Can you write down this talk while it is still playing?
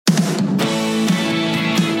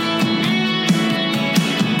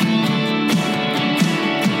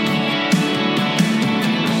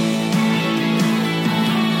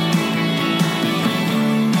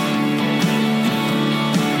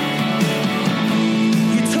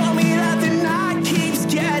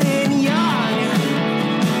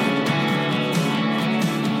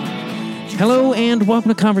Hello and welcome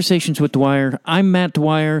to Conversations with Dwyer. I'm Matt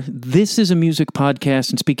Dwyer. This is a music podcast,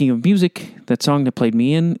 and speaking of music, that song that played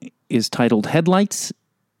me in is titled Headlights.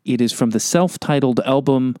 It is from the self-titled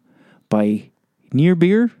album by Near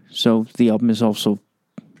Beer. So the album is also,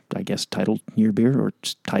 I guess, titled Near Beer or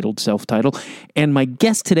titled self-titled. And my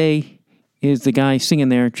guest today is the guy singing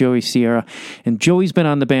there, Joey Sierra. And Joey's been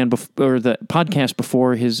on the band or the podcast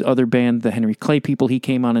before. His other band, the Henry Clay People, he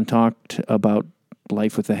came on and talked about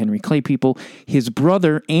life with the Henry Clay People. His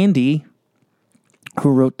brother, Andy,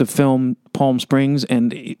 who wrote the film Palm Springs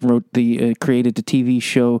and created the TV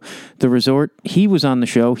show The Resort, he was on the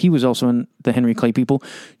show. He was also in the Henry Clay People.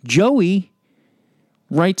 Joey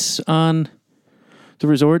writes on The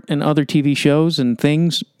Resort and other TV shows and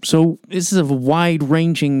things. So this is a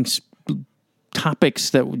wide-ranging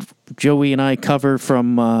topics that Joey and I cover,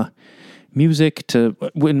 from music to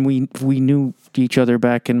when we knew each other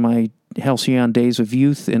back in my halcyon days of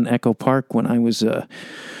youth in Echo Park when I was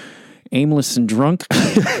aimless and drunk.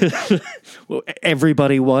 Well,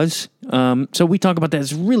 everybody was. So we talk about that.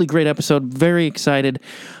 It's a really great episode. Very excited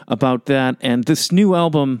about that. And this new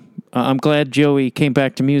album, I'm glad Joey came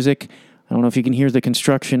back to music. I don't know if you can hear the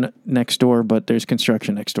construction next door, but there's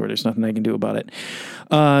construction next door. There's nothing I can do about it.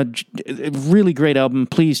 Really great album.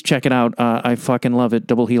 Please check it out. I fucking love it.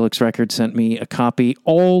 Double Helix Records sent me a copy.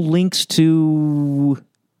 All links to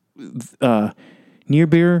Near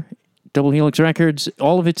Beer, Double Helix Records,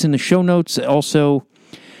 all of it's in the show notes. Also,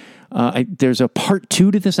 there's a part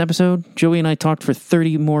 2 to this episode. Joey and I talked for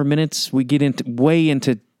 30 more minutes. We get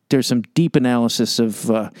into there's some deep analysis of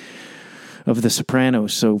The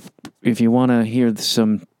Sopranos. So if you want to hear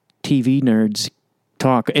some TV nerds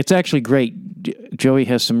talk, it's actually great. Joey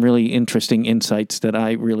has some really interesting insights that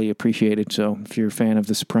I really appreciated. So if you're a fan of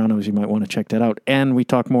The Sopranos, you might want to check that out. And we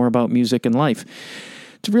talk more about music and life.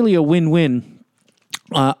 It's really a win-win.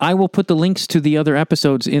 I will put the links to the other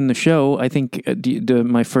episodes in the show. I think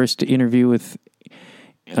my first interview with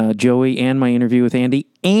Joey and my interview with Andy,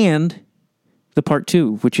 and the part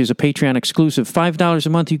 2, which is a Patreon exclusive. $5 a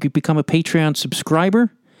month, you could become a Patreon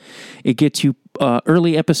subscriber. It gets you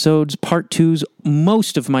early episodes, part 2s.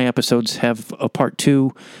 Most of my episodes have a part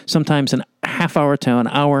 2, sometimes a half hour to an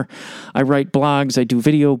hour. I write blogs. I do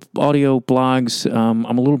video, audio blogs. I'm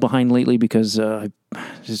a little behind lately because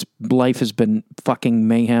life has been fucking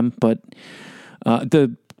mayhem, but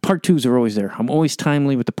the part 2s are always there. I'm always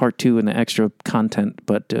timely with the part 2 and the extra content,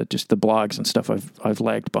 but just the blogs and stuff I've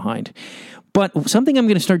lagged behind. But something I'm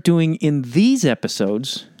going to start doing in these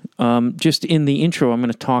episodes, just in the intro, I'm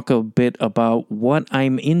going to talk a bit about what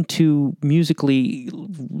I'm into musically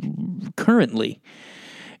currently.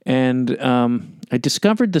 And I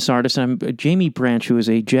discovered this artist, Jamie Branch, who is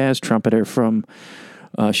a jazz trumpeter from,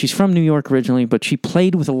 she's from New York originally, but she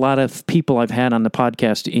played with a lot of people I've had on the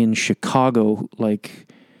podcast in Chicago, like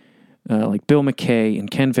Bill McKay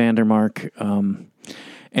and Ken Vandermark.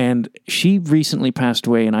 And she recently passed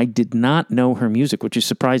away, and I did not know her music, which is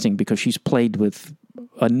surprising because she's played with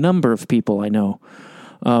a number of people I know.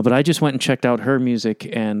 But I just went and checked out her music,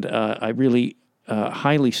 and I really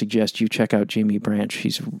highly suggest you check out Jamie Branch.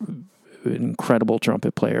 He's an incredible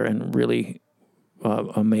trumpet player and really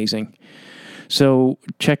amazing. So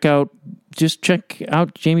check out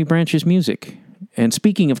Jamie Branch's music. And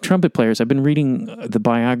speaking of trumpet players, I've been reading the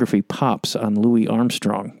biography Pops on Louis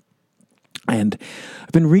Armstrong. And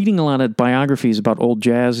I've been reading a lot of biographies about old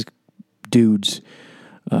jazz dudes.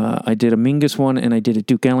 I did a Mingus one and I did a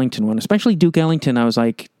Duke Ellington one. Especially Duke Ellington, I was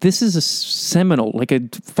like, this is a seminal, like a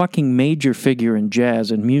fucking major figure in jazz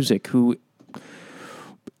and music who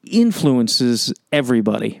influences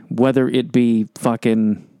everybody, whether it be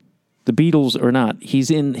fucking the Beatles or not.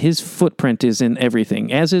 His footprint is in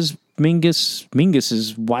everything, as is Mingus. Mingus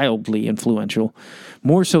is wildly influential,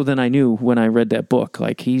 more so than I knew when I read that book.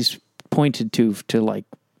 Like, he's pointed to like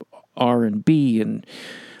R&B and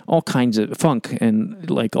all kinds of funk and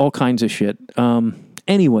like all kinds of shit.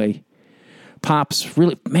 Anyway, Pops,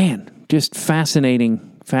 really, man, just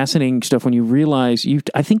fascinating stuff when you realize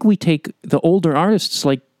I think we take the older artists,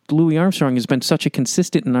 like Louis Armstrong has been such a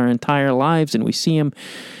consistent in our entire lives, and we see him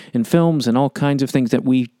in films and all kinds of things that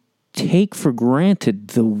we take for granted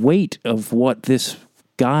the weight of what this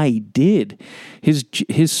guy did. His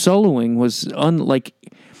soloing was unlike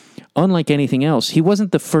anything else. He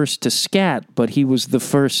wasn't the first to scat, but he was the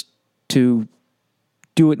first to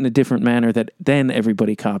do it in a different manner that then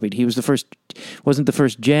everybody copied. He was wasn't the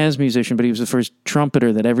first jazz musician, but he was the first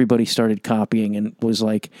trumpeter that everybody started copying, and was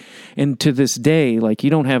like, and to this day, like, you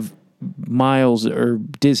don't have Miles or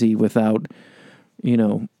Dizzy without,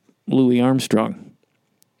 Louis Armstrong.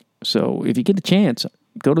 So if you get a chance,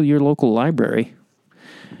 go to your local library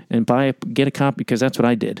and get a copy, because that's what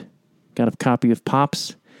I did. Got a copy of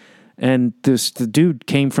Pops, and the dude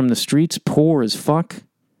came from the streets, poor as fuck,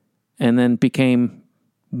 and then became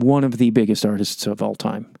one of the biggest artists of all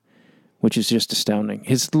time, which is just astounding.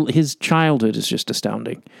 His childhood is just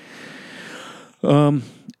astounding.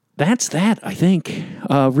 That's that, I think.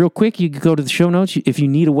 Real quick, you could go to the show notes. If you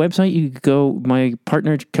need a website, you could go. My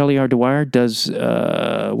partner, Kelly R. Dwyer, does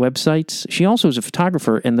websites. She also is a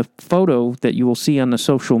photographer, and the photo that you will see on the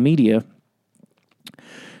social media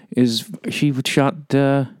is she shot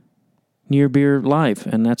Near Beer live,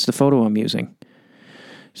 and that's the photo I'm using.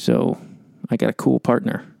 So I got a cool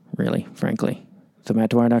partner, really, frankly.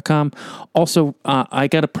 TheMattDwyer.com. Also, I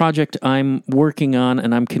got a project I'm working on,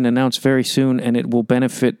 and I can announce very soon, and it will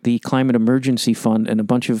benefit the Climate Emergency Fund and a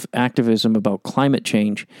bunch of activism about climate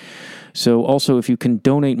change. So also, if you can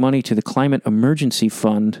donate money to the Climate Emergency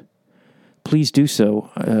Fund, please do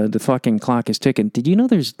so. The fucking clock is ticking. Did you know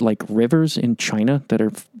there's like rivers in China that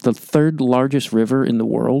are the third largest river in the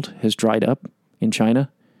world has dried up in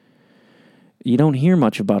China? You don't hear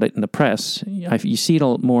much about it in the press. You see it a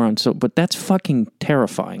lot more but that's fucking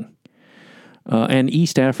terrifying. And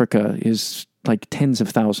East Africa is like tens of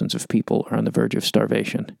thousands of people are on the verge of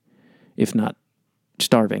starvation, if not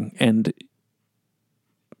starving. And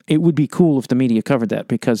it would be cool if the media covered that,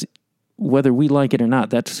 because whether we like it or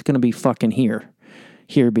not, that's going to be fucking here.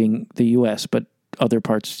 Here being the U.S., but other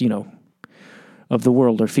parts, of the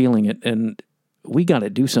world are feeling it. And we got to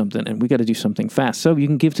do something, and we got to do something fast. So you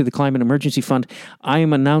can give to the Climate Emergency Fund. I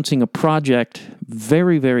am announcing a project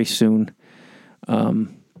very, very soon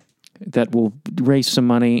that will raise some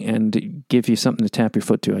money and give you something to tap your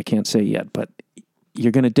foot to. I can't say yet, but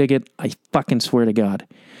you're going to dig it. I fucking swear to God.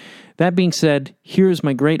 That being said, here's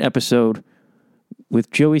my great episode with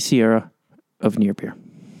Joey Sierra of Near Beer.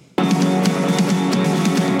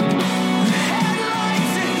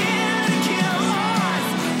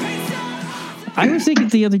 I was thinking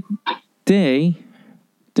the other day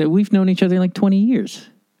that we've known each other like 20 years.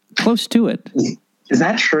 Close to it. Is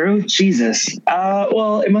that true? Jesus.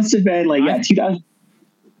 Well, it must have been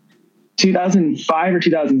 2005 or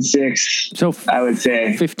 2006. So I would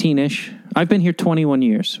say 15-ish. I've been here 21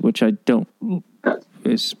 years, which I don't.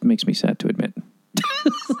 Makes me sad to admit.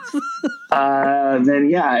 Then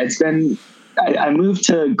yeah, it's been. I moved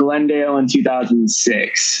to Glendale in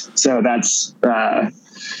 2006, so that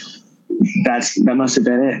must have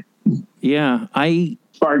been it. Yeah,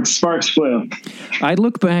 Sparks flew. I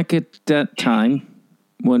look back at that time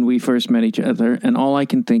when we first met each other, and all I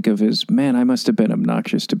can think of is, man, I must have been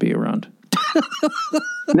obnoxious to be around.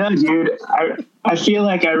 No, dude, I feel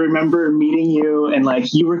like I remember meeting you, and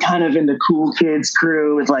you were kind of in the cool kids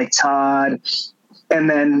crew with Todd, and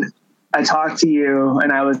then I talked to you,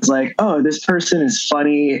 and I was like, oh, this person is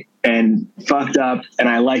funny and fucked up, and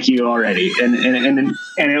I like you already, and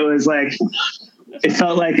it was it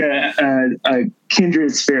felt like a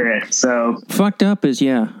kindred spirit. So fucked up is,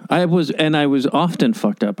 yeah. I was often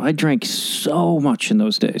fucked up. I drank so much in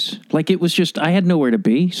those days. It was just, I had nowhere to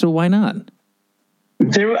be, so why not?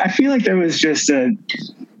 I feel like there was just a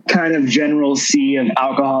kind of general sea of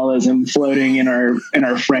alcoholism floating in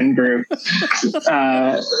our friend group.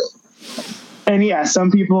 And yeah,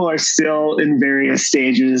 some people are still in various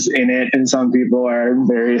stages in it, and some people are in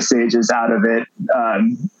various stages out of it.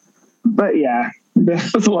 But yeah, there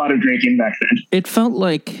was a lot of drinking back then. It felt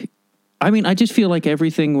like, I just feel like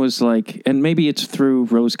everything was and maybe it's through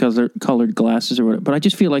rose-colored glasses or whatever, but I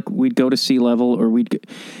just feel like we'd go to Sea Level, or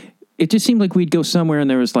it just seemed like we'd go somewhere and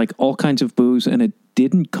there was all kinds of booze, and it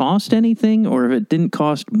didn't cost anything, or if it didn't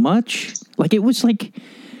cost much, it was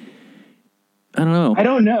I don't know. I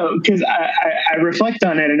don't know, because I reflect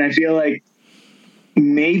on it, and I feel like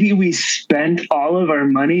maybe we spent all of our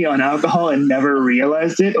money on alcohol and never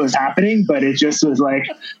realized it was happening, but it just was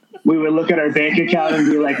we would look at our bank account and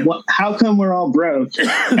be like, "What? How come we're all broke?"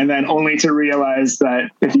 And then only to realize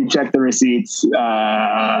that if you check the receipts,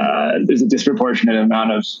 there's a disproportionate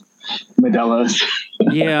amount of Modelo's.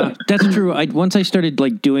 Yeah, that's true. Once I started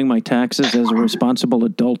doing my taxes as a responsible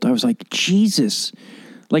adult, I was like, Jesus.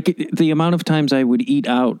 The amount of times I would eat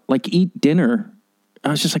out, eat dinner,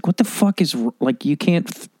 I was just like, what the fuck is, you can't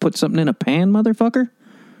put something in a pan, motherfucker?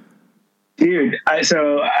 Dude,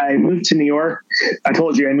 so I moved to New York. I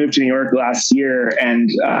told you I moved to New York last year, and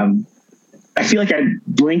I feel like I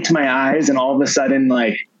blinked my eyes, and all of a sudden,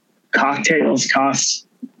 cocktails cost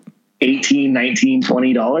 $18, $19,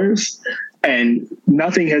 $20. And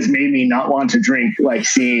nothing has made me not want to drink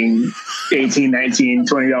seeing $18, $19,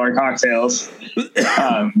 $20 cocktails.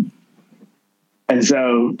 And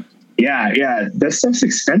so, yeah, that stuff's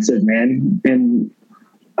expensive, man. And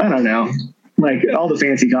I don't know. like all the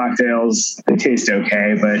fancy cocktails, they taste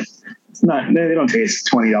okay, but it's not, they don't taste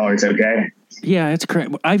 $20 okay. Yeah, it's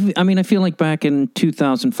crazy. I mean, I feel like back in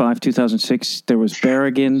 2005, 2006, there was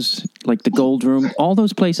Barrigan's, like the Gold Room. All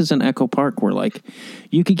those places in Echo Park were like,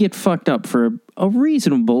 you could get fucked up for a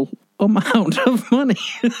reasonable amount of money.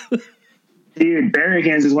 Dude,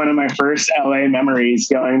 Barrigan's is one of my first LA memories,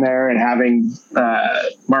 going there and having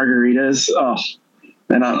margaritas. Oh,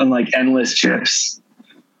 and like endless chips.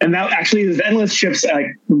 And that actually is endless chips, like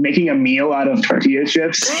making a meal out of tortilla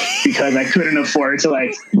chips because I couldn't afford to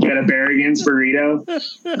like get a Barrigan's burrito.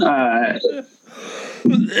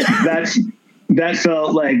 That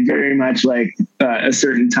felt like very much like a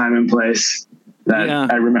certain time and place that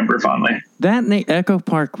I remember fondly. That Echo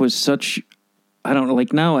Park was such, I don't know,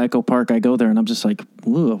 like now Echo Park, I go there and I'm just like,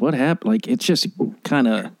 ooh, what happened? Like, it's just kind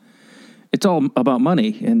of, it's all about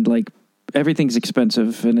money and like, everything's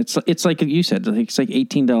expensive, and it's like you said, it's like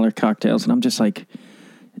 $18 cocktails, and I'm just like,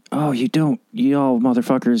 oh, you all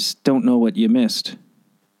motherfuckers don't know what you missed.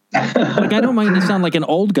 Like, I don't mind to sound like an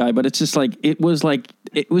old guy, but it's just like it was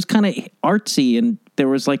kind of artsy, and there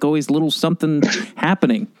was like always little something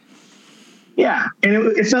happening. Yeah, and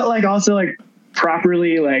it felt like also like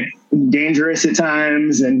properly like dangerous at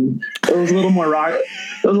times, and it was a little more rock.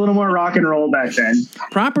 It was a little more rock and roll back then.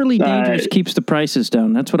 Properly dangerous keeps the prices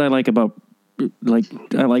down. That's what I like about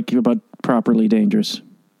Properly Dangerous.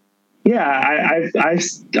 Yeah,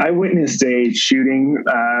 I witnessed a shooting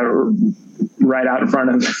right out in front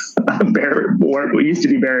of what used to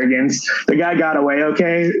be Barrigan's. The guy got away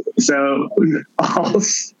okay, so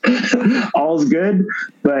all's good.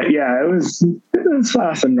 But yeah, it was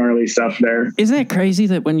some gnarly stuff there. Isn't that crazy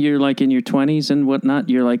that when you're like in your 20s and whatnot,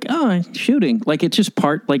 you're like, oh, shooting. Like, it's just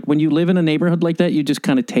part, like when you live in a neighborhood like that, you just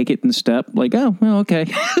kind of take it in step. Like, oh, well,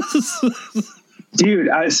 okay. Dude,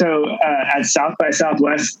 so at South by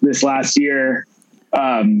Southwest this last year,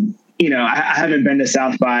 I haven't been to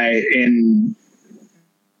South by in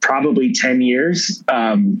probably 10 years.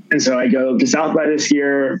 And so I go to South by this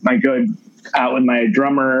year. I go out with my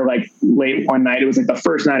drummer like late one night. It was like the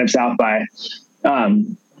first night of South by.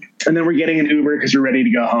 And then we're getting an Uber because we're ready to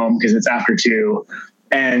go home because it's after 2.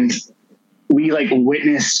 And we like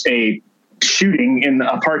witnessed a shooting in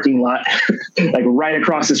a parking lot, like right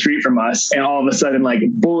across the street from us. And all of a sudden like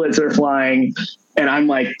bullets are flying. And I'm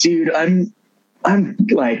like, dude, I'm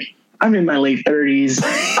in my late 30s.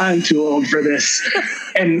 I'm too old for this.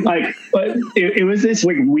 And like, but it was this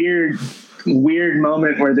like weird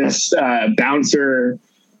moment where this bouncer,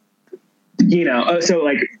 so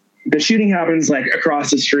like the shooting happens like across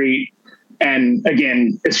the street. And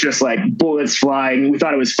again, it's just like bullets flying. We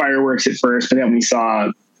thought it was fireworks at first, but then we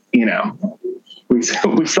saw, we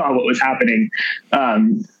saw what was happening.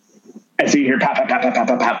 And so you hear pop, pop, pop, pop, pop,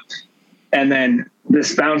 pop, pop. And then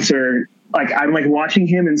this bouncer, like I'm like watching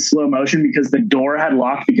him in slow motion because the door had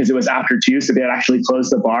locked because it was after 2. So they had actually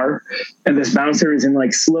closed the bar. And this bouncer is in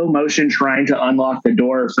like slow motion trying to unlock the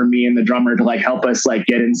door for me and the drummer to like help us like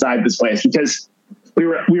get inside this place because we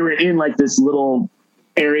were in like this little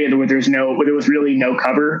area where there was really no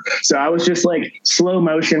cover. So I was just like slow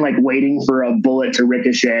motion, like waiting for a bullet to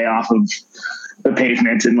ricochet off of the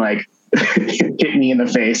pavement and like hit me in the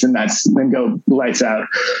face and then go lights out.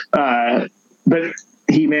 But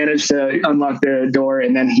he managed to unlock the door,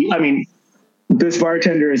 and then this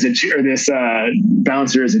bartender this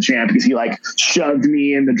bouncer is a champ because he like shoved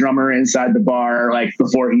me and the drummer inside the bar like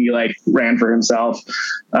before he like ran for himself.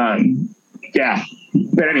 Yeah.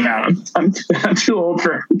 But anyhow, I'm too old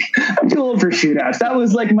for shootouts. That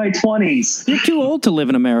was like my 20s. You're too old to live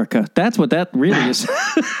in America. That's what that really is.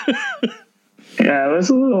 Yeah, it was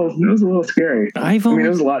a little scary. It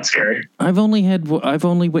was a lot scary. I've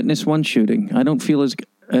only witnessed one shooting. I don't feel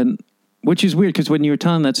which is weird because when you were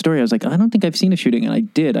telling that story, I was like, I don't think I've seen a shooting, and I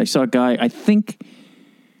did. I saw a guy. I think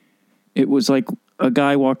it was like a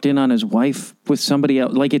guy walked in on his wife with somebody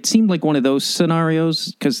else. Like it seemed like one of those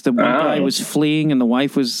scenarios because the one guy was fleeing and the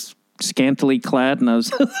wife was scantily clad, and I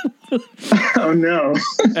was oh no.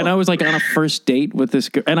 And I was like on a first date with this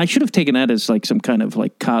girl, and I should have taken that as like some kind of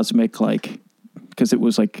like cosmic like. Because it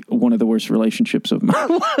was like one of the worst relationships of my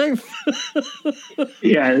life.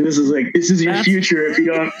 Yeah, this is your future if you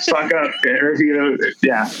don't fuck up, or if you don't.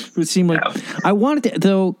 Yeah, it would seem like I wanted to,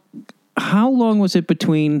 though. How long was it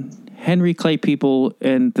between Henry Clay People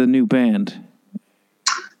and the new band?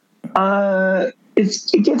 It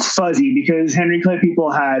gets fuzzy because Henry Clay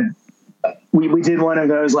People had. We did one of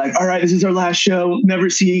those like, all right, this is our last show. Never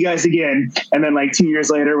see you guys again. And then like 2 years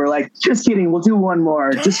later, we're like, just kidding. We'll do one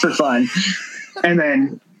more just for fun. And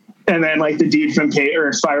then And then like the dude from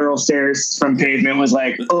Spiral Stairs from Pavement was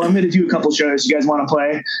like, "Oh, I'm going to do a couple shows. You guys want to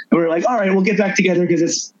play?" And we were like, "All right, we'll get back together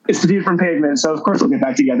because it's the dude from Pavement. So of course we'll get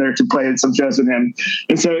back together to play some shows with him."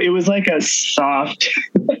 And so it was like a soft,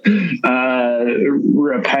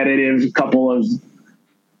 repetitive couple of,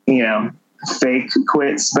 fake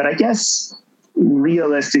quits. But I guess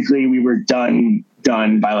realistically we were done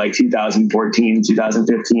by like 2014,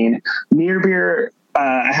 2015. Near Beer,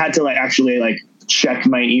 I had to actually check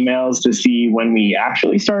my emails to see when we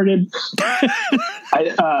actually started.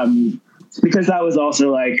 Because that was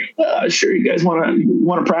also sure, you guys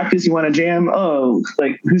want to practice, you want to jam? Oh,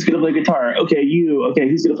 who's going to play guitar? Okay, you. Okay,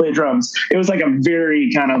 who's going to play drums? It was a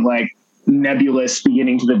very kind of nebulous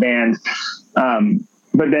beginning to the band.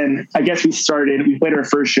 But then I guess we played our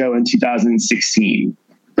first show in 2016.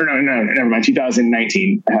 Or no, never mind,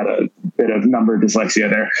 2019. I had a bit of number dyslexia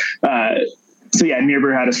there. So yeah, Near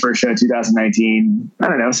Beer had his first show in 2019. I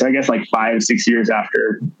don't know. So I guess 5-6 years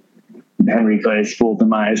after Henry Clay's full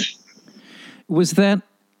demise.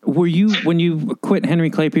 Were you, when you quit Henry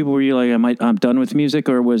Clay People, were you I'm done with music,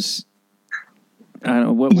 or was, I don't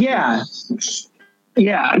know what? Yeah.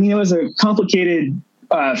 Yeah. I mean, it was a complicated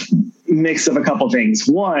mix of a couple things.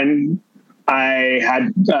 One, I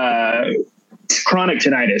had chronic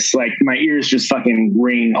tinnitus. My ears just fucking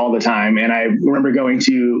ring all the time. And I remember going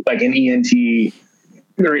to an ENT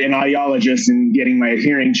or an audiologist and getting my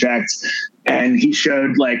hearing checked. And he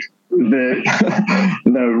showed the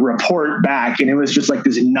report back, and it was just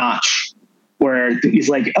this notch where he's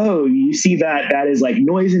like, "Oh, you see that is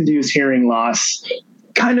noise induced hearing loss,"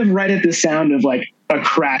 kind of right at the sound of a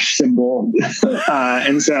crash cymbal.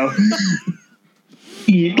 And so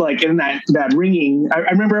in that ringing, I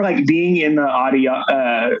remember being in the audio,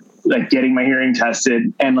 getting my hearing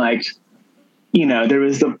tested, and there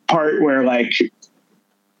was the part where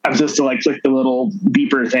I'm supposed to click the little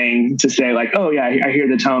beeper thing to say "Oh yeah, I hear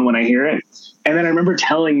the tone when I hear it." And then I remember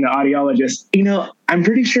telling the audiologist, I'm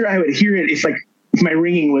pretty sure I would hear it if my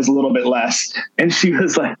ringing was a little bit less. And she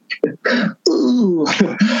was like, "Ooh,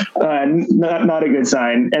 not a good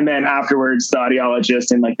sign." And then afterwards, the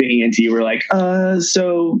audiologist and the ENT were like,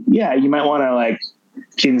 "So yeah, you might want to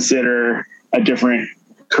consider a different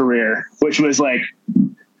career," which was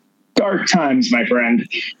dark times, my friend.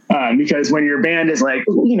 Because when your band is at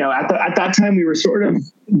that time we were sort of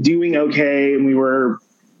doing okay, and we were,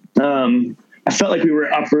 I felt like we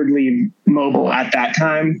were upwardly mobile at that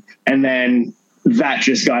time. And then that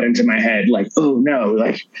just got into my head, oh no,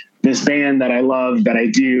 this band that I love, that I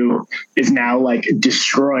do, is now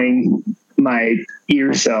destroying my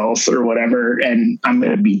ear cells or whatever. And I'm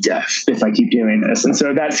going to be deaf if I keep doing this. And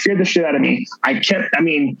so that scared the shit out of me.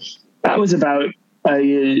 That was about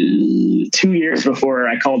 2 years before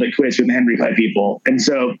I called it quits with the Henry Clay People. And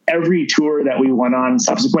so every tour that we went on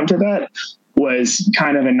subsequent to that was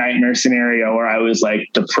kind of a nightmare scenario where I was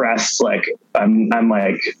depressed.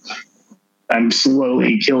 I'm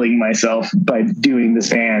slowly killing myself by doing this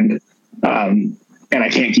band. And I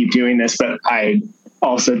can't keep doing this, but I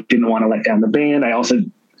also didn't want to let down the band. I also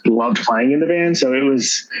loved playing in the band. So it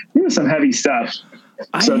was some heavy stuff.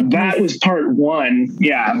 So that was part one.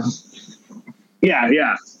 Yeah.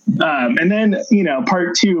 Yeah. And then,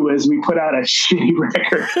 part two was we put out a shitty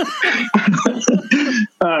record.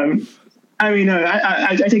 I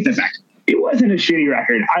take that back. It wasn't a shitty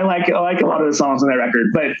record. I like a lot of the songs on that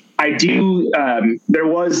record, but I do, there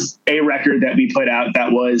was a record that we put out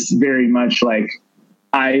that was very much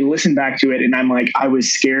I listened back to it and I'm I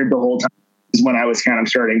was scared the whole time, is when I was kind of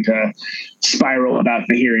starting to spiral about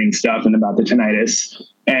the hearing stuff and about the tinnitus.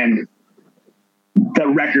 And the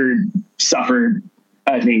record suffered,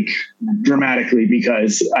 I think, dramatically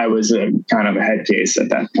because I was a kind of a head case at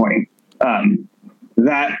that point.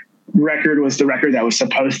 That record was the record that was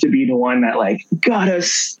supposed to be the one that got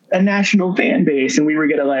us a national fan base, and we were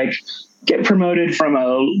gonna get promoted from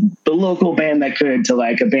the local band that could to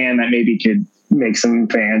a band that maybe could make some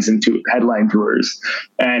fans into headline tours.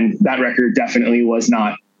 And that record definitely was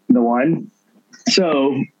not the one.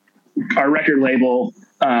 So our record label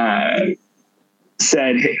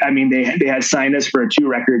said, they had signed us for a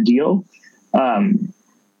 2-record deal. And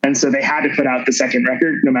so they had to put out the second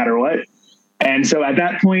record no matter what. And so at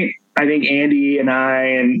that point, I think Andy and I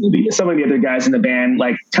and some of the other guys in the band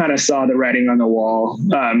kind of saw the writing on the wall.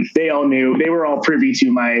 They all knew, they were all privy to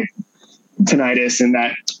my tinnitus and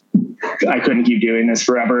that I couldn't keep doing this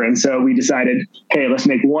forever. And so we decided, hey, let's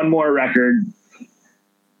make one more record.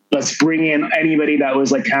 Let's bring in anybody that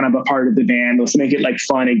was kind of a part of the band. Let's make it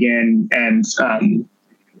fun again. And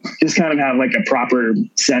just kind of have a proper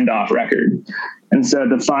send off record. And so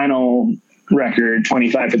the final record,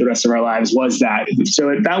 25 for the Rest of Our Lives, was that.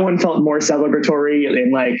 So that one felt more celebratory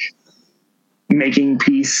and like making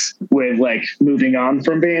peace with like moving on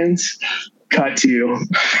from bands. Cut to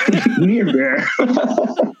Near Bear.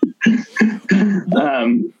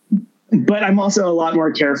 But I'm also a lot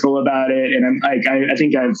more careful about it. And I'm like, I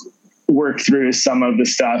think I've worked through some of the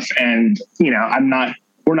stuff, and, you know,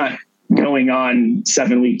 we're not going on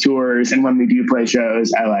 7-week tours. And when we do play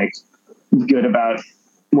shows, I like good about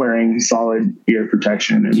wearing solid ear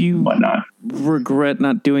protection and do you whatnot. Regret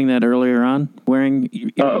not doing that earlier on?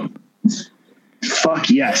 Wearing? Oh, fuck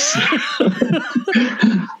yes.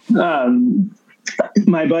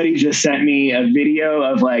 My buddy just sent me a video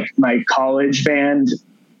of like my college band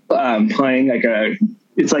playing like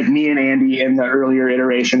it's like me and Andy in the earlier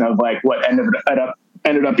iteration of like what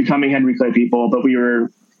ended up becoming Henry Clay People, but we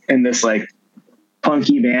were in this like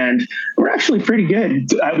punky band. We're actually pretty good.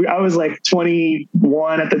 I was like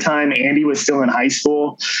 21 at the time. Andy was still in high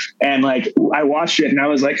school, and like I watched it and I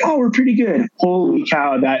was like, oh, we're pretty good. Holy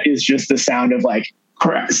cow, that is just the sound of like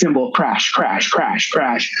cymbal crash, crash, crash,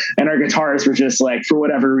 crash. And our guitars were just like, for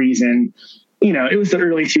whatever reason, you know, it was the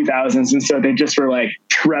early 2000s. And so they just were like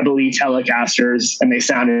trebly Telecasters, and they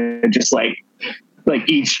sounded just like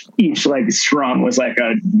each like strum was like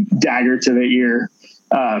a dagger to the ear.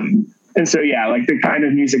 And so, yeah, like the kind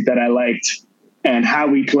of music that I liked and how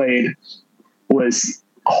we played was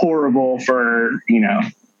horrible for, you know,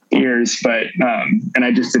 ears, but, and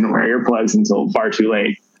I just didn't wear earplugs until far too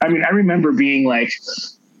late. I mean, I remember being like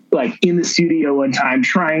in the studio one time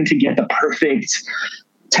trying to get the perfect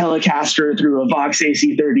Telecaster through a Vox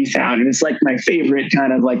AC30 sound. And it's like my favorite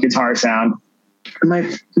kind of like guitar sound.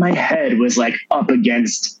 My head was like up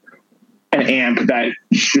against an amp that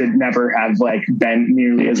should never have like been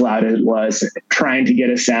nearly as loud as it was, trying to get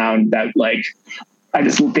a sound that like, I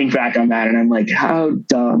just think back on that and I'm like, how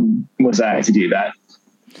dumb was I to do that?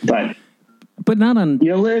 But not on,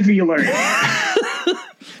 you live, you learn.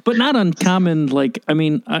 But not uncommon. Like, I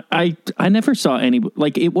mean, I never saw any,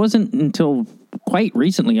 like, it wasn't until quite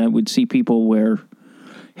recently I would see people wear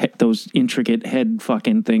those intricate head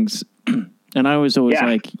fucking things. And I was always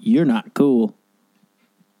like, you're not cool.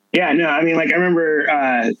 Yeah, no, I mean, like, I remember,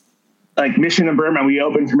 like, Mission of Burma, we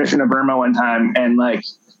opened for Mission of Burma one time, and, like,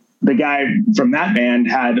 the guy from that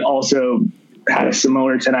band had also had a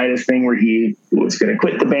similar tinnitus thing where he was going to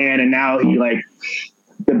quit the band, and now he, like,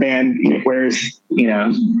 the band wears, you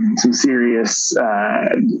know, some serious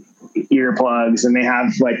earplugs, and they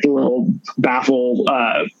have, like, the little baffle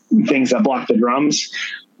things that block the drums.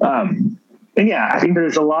 And, yeah, I think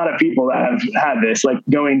there's a lot of people that have had this, like,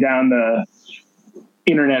 going down the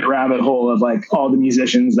internet rabbit hole of like all the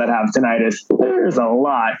musicians that have tinnitus. There's a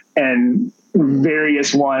lot, and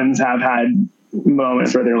various ones have had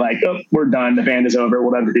moments where they're like, oh, we're done, the band is over,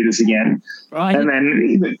 we'll never do this again. Right. And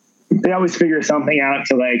then they always figure something out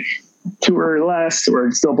to like tour less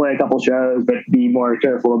or still play a couple shows, but be more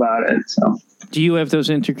careful about it. So do you have those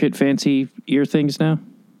intricate fancy ear things now?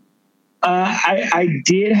 I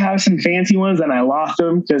did have some fancy ones and I lost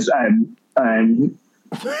them because I'm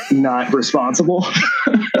not responsible.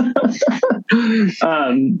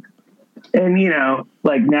 And you know,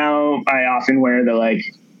 like now I often wear the, like,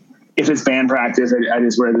 if it's band practice, I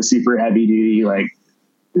just wear the super heavy duty,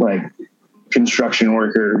 like construction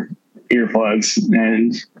worker earplugs,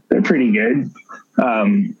 and they're pretty good.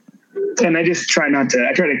 And I just try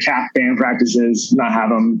to cap band practices, not have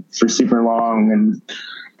them for super long. And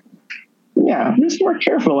yeah, I'm just more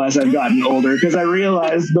careful as I've gotten older because I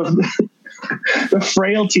realized the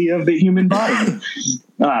frailty of the human body.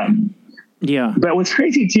 Yeah. But what's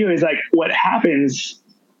crazy too is like what happens,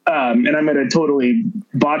 and I'm going to totally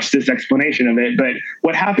botch this explanation of it, but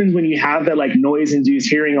what happens when you have that like noise induced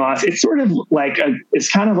hearing loss, it's sort of like it's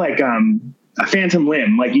kind of like a phantom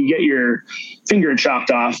limb. Like you get your finger chopped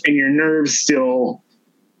off and your nerves still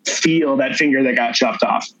feel that finger that got chopped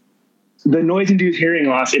off. The noise induced hearing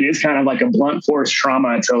loss, it is kind of like a blunt force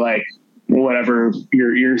trauma to like whatever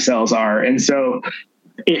your ear cells are. And so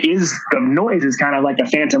the noise is kind of like a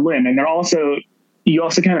phantom limb. And you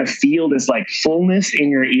also kind of feel this like fullness in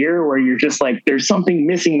your ear where you're just like, there's something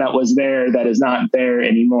missing that was there that is not there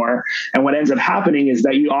anymore. And what ends up happening is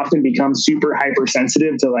that you often become super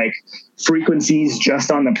hypersensitive to like frequencies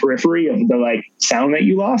just on the periphery of the like sound that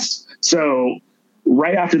you lost. So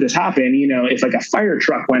right after this happened, you know, if like a fire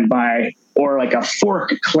truck went by or like a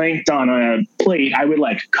fork clanked on a plate, I would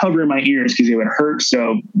like cover my ears because it would hurt.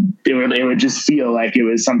 So it would just feel like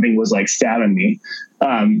something was like stabbing me.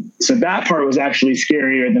 So that part was actually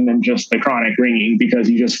scarier than just the chronic ringing, because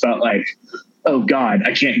you just felt like, oh God,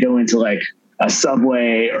 I can't go into like a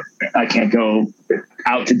Subway, or I can't go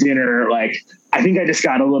out to dinner. Like, I think I just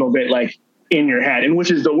got a little bit like in your head, and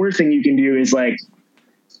which is the worst thing you can do is like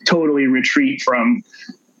totally retreat from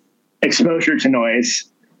exposure to noise,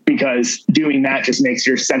 because doing that just makes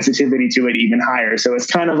your sensitivity to it even higher. So it's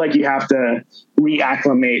kind of like you have to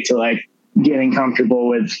reacclimate to like getting comfortable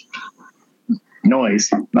with noise.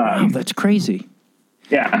 Wow, that's crazy.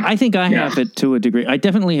 Yeah. I think I have it to a degree. I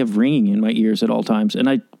definitely have ringing in my ears at all times. And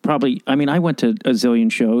I went to a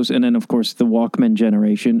zillion shows, and then of course the Walkman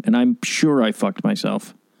generation, and I'm sure I fucked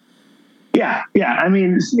myself. Yeah. Yeah. I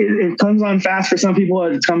mean, it comes on fast for some people.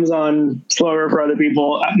 It comes on slower for other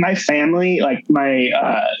people. My family, like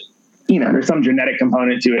there's some genetic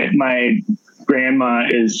component to it. My grandma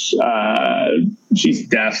is, she's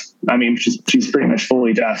deaf. I mean, she's pretty much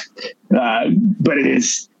fully deaf. But it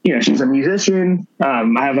is, she's a musician.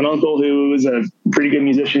 I have an uncle who is a pretty good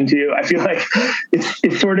musician too. I feel like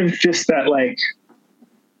it's sort of just that like,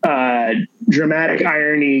 dramatic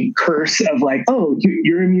irony curse of like, oh,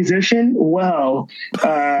 you're a musician? Well,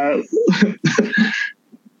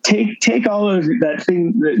 take all of that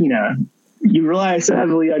thing that, you rely so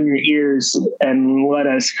heavily on your ears, and let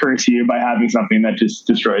us curse you by having something that just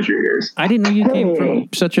destroys your ears. I didn't know you came from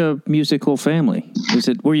such a musical family.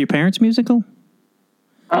 Were your parents musical?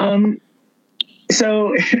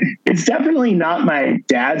 So it's definitely not my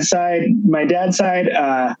dad's side. My dad's side,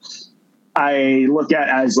 I look at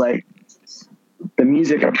as like the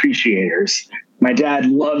music appreciators. My dad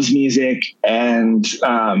loves music and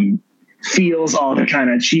feels all the kind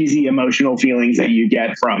of cheesy emotional feelings that you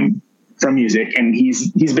get from music, and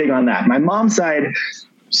he's big on that. My mom's side,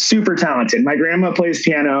 super talented. My grandma plays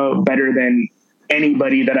piano better than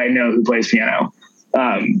anybody that I know who plays piano.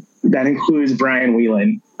 That includes Brian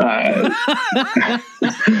Whelan. No,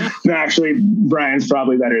 actually, Brian's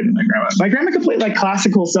probably better than my grandma. My grandma can play like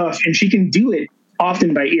classical stuff, and she can do it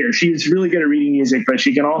often by ear. She's really good at reading music, but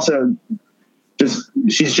she can also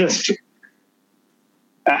she's just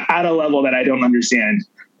at a level that I don't understand.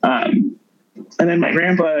 And then my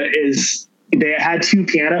grandpa they had two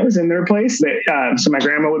pianos in their place. So my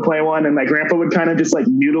grandma would play one, and my grandpa would kind of just like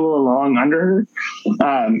noodle along under her.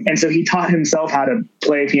 And so he taught himself how to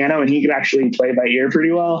play piano, and he could actually play by ear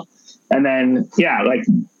pretty well. And then,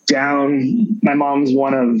 my mom's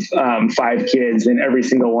one of 5 kids, and every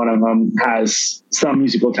single one of them has some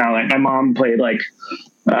musical talent. My mom played like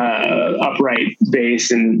upright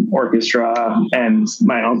bass and orchestra, and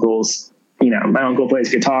my my uncle plays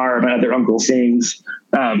guitar, my other uncle sings.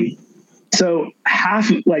 So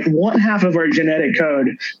one half of our genetic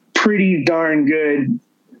code, pretty darn good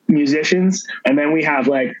musicians. And then we have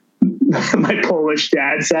like my Polish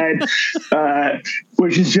dad side,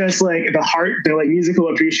 which is just like they're like musical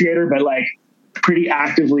appreciator, but like pretty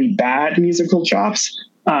actively bad musical chops.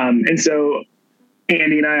 And so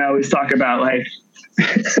Andy and I always talk about like,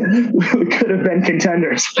 we could have been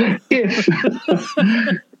contenders if,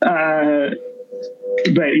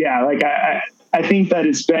 but yeah, like I think that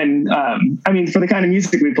it's been, for the kind of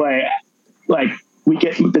music we play, like we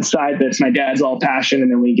get the side that's my dad's all passion, and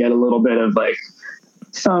then we get a little bit of like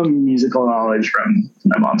some musical knowledge from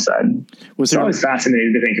my mom's side. It's always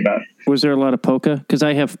fascinating to think about. Was there a lot of polka? Because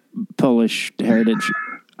I have Polish heritage.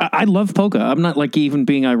 I love polka. I'm not like even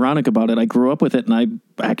being ironic about it. I grew up with it, and I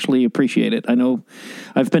actually appreciate it. I know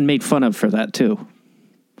I've been made fun of for that too.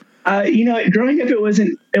 Growing up,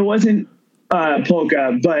 it wasn't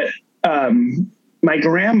polka, but my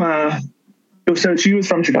grandma, so she was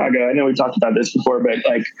from Chicago. I know we talked about this before, but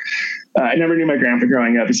like, I never knew my grandpa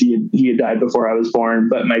growing up because he had died before I was born,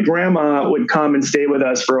 but my grandma would come and stay with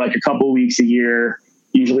us for like a couple weeks a year,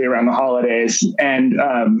 usually around the holidays. And,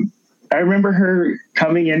 I remember her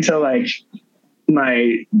coming into like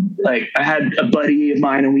I had a buddy of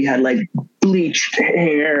mine, and we had like bleached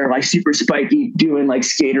hair, like super spiky, doing like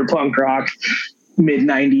skater punk rock,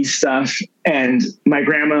 mid-90s stuff. And my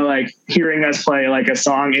grandma, like hearing us play like a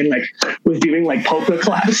song and like was doing like polka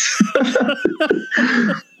claps.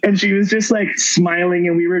 And she was just like smiling,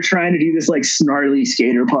 and we were trying to do this like snarly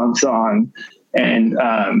skater punk song. And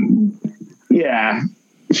yeah,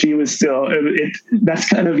 she was still, that's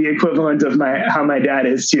kind of the equivalent of how my dad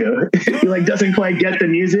is too. He like doesn't quite get the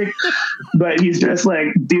music, but he's just like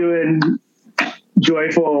doing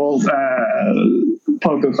joyful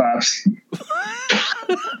polka claps.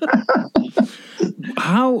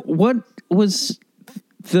 What was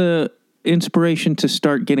the inspiration to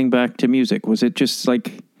start getting back to music? Was it just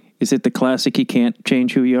like, is it the classic "you can't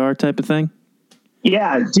change who you are" type of thing?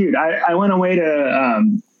 Yeah, dude, I went away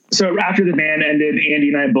to so after the band ended, Andy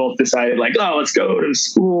and I both decided like, oh, let's go to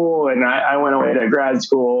school. And I went away to grad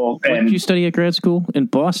school. What did you study at grad school? In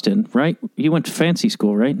Boston, right? You went to fancy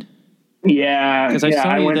school, right? Yeah. Because I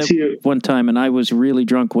saw you one time and I was really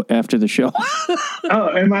drunk after the show. Oh,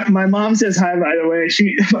 and my mom says hi, by the way.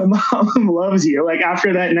 My mom loves you. Like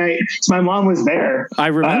after that night, so my mom was there. I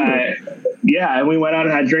remember. Yeah. And we went out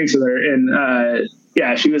and had drinks with her. And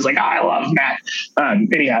yeah, she was like, oh, I love Matt.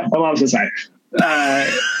 Anyhow, my mom says hi.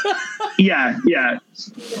 Yeah.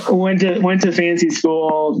 Went to fancy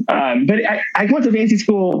school. But I went to fancy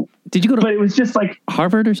school. Did you go to? But it was just like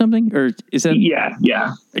Harvard or something, or is that?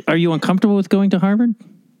 Yeah. Are you uncomfortable with going to Harvard?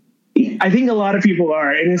 I think a lot of people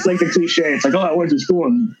are, and it's like the cliche. It's like, oh, I went to school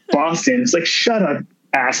in Boston. It's like, shut up,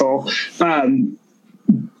 asshole.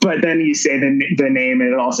 But then you say the name,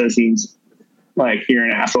 and it also seems like you're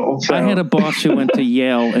an asshole. So. I had a boss who went to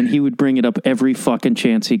Yale, and he would bring it up every fucking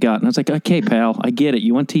chance he got. And I was like, okay, pal, I get it.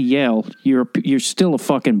 You went to Yale. You're still a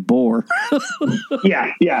fucking bore.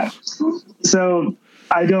 Yeah. So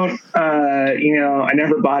I don't, I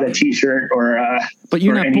never bought a t-shirt or, but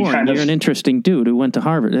you're not boring. You're an interesting dude who went to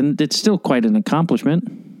Harvard, and it's still quite an accomplishment.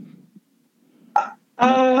 No?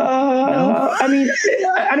 I mean,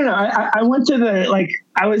 I don't know. I went to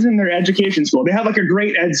I was in their education school. They have like a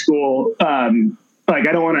great ed school. Like,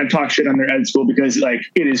 I don't want to talk shit on their ed school because like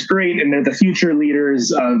it is great. And they're the future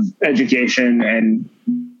leaders of education and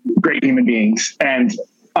great human beings. And,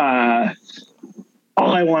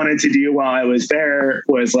 all I wanted to do while I was there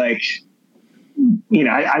was like,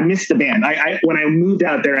 I missed the band. When I moved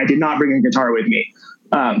out there, I did not bring a guitar with me.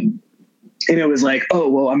 And it was like, oh,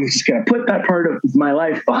 well, I'm just going to put that part of my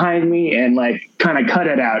life behind me and like kind of cut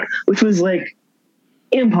it out, which was like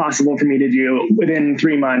impossible for me to do. Within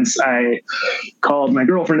 3 months, I called my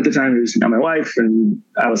girlfriend at the time, who's now my wife. And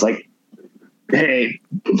I was like, hey,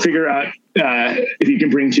 figure out if you can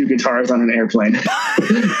bring 2 guitars on an airplane.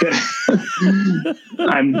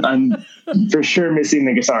 I'm for sure missing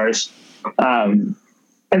the guitars.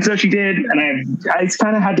 And so she did, and I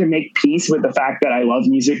kind of had to make peace with the fact that I love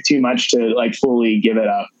music too much to like fully give it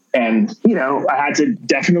up. And, I had to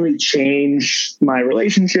definitely change my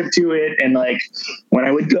relationship to it. And like, when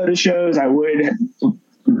I would go to shows, I would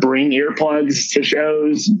bring earplugs to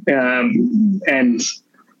shows. And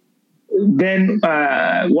then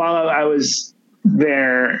while I was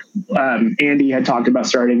there, Andy had talked about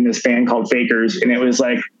starting this band called Fakers. And it was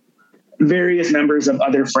like various members of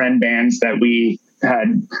other friend bands that we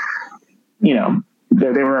had, they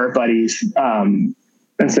were our buddies.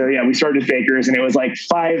 And so, yeah, we started Fakers, and it was like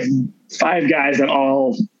five guys that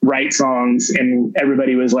all write songs, and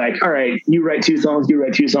everybody was like, all right, you write 2 songs, you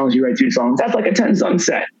write 2 songs, you write 2 songs. That's like a 10-song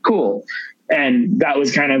set. Cool. And that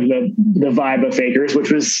was kind of the vibe of Fakers,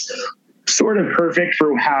 which was sort of perfect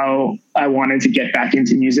for how I wanted to get back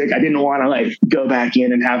into music. I didn't want to like go back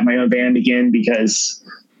in and have my own band again because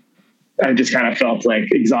I just kind of felt like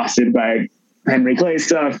exhausted by Henry Clay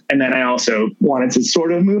stuff. And then I also wanted to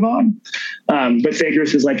sort of move on. But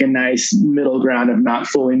Fakers was like a nice middle ground of not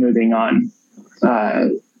fully moving on,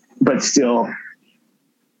 but still,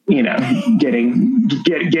 getting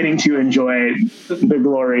to enjoy the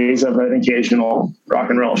glories of an occasional rock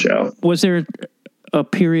and roll show. Was there a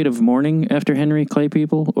period of mourning after Henry Clay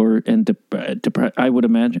people, I would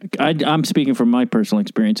imagine? I'm speaking from my personal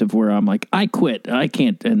experience of where I'm like, I quit, I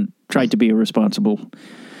can't, and tried to be irresponsible.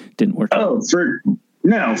 Didn't work. Oh, for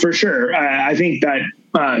sure. I think that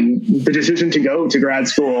the decision to go to grad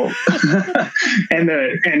school and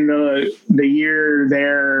the year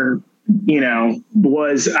there,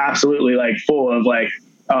 was absolutely like full of like,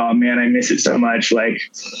 oh man, I miss it so much. Like,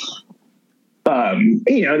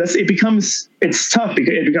 it's tough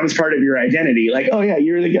because it becomes part of your identity. Like, oh yeah,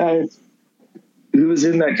 you're the guy who was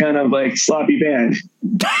in that kind of like sloppy band,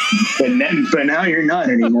 but now you're not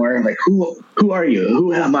anymore. Like, who are you?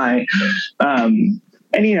 Who am I? And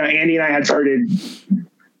Andy and I had started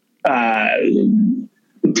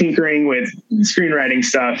tinkering with screenwriting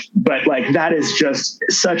stuff, but like that is just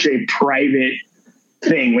such a private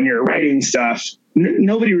thing. When you're writing stuff,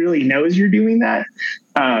 nobody really knows you're doing that.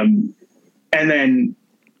 And then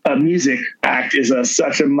a music act is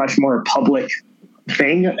such a much more public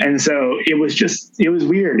thing. And so it was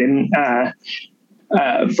weird. And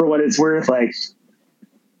for what it's worth, like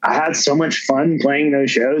I had so much fun playing those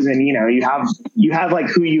shows, and you have like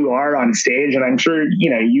who you are on stage, and I'm sure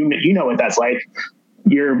you know what that's like.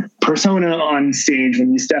 Your persona on stage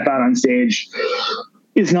when you step out on stage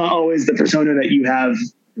is not always the persona that you have,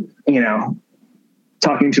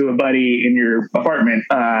 talking to a buddy in your apartment,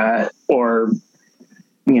 or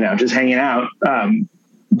just hanging out.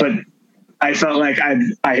 But I felt like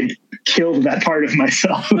I'd killed that part of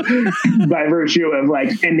myself by virtue of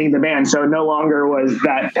like ending the band. So no longer was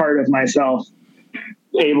that part of myself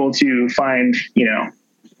able to find, you know,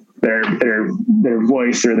 their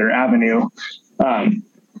voice or their avenue. And,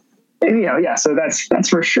 you know, yeah, so that's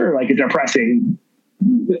for sure like a depressing,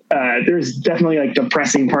 there's definitely like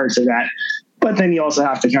depressing parts of that, but then you also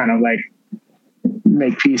have to kind of like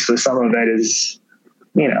make peace with some of it is,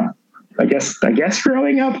 you know, I guess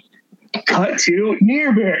growing up. Cut to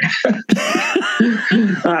Near Beard.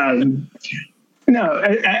 No,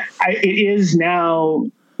 it is now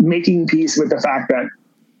making peace with the fact that,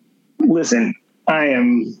 listen, I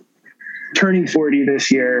am turning 40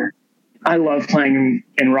 this year. I love playing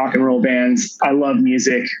in rock and roll bands. I love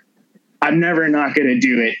music. I'm never not going to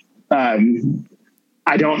do it.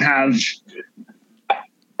 I don't have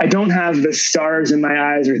the stars in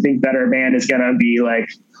my eyes or think that our band is going to be like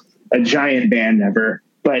a giant band ever,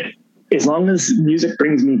 but as long as music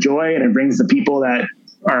brings me joy and it brings the people that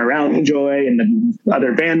are around me joy and the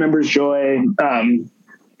other band members joy, and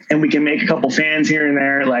we can make a couple fans here and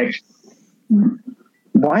there, like,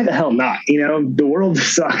 why the hell not? You know, the world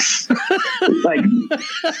sucks.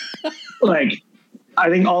 like, I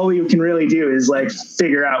think all we can really do is like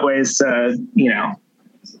figure out ways to, you know,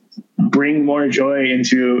 bring more joy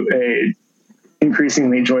into a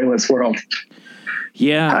increasingly joyless world.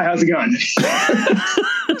 Yeah. Hi, how's it going?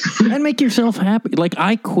 And make yourself happy. Like,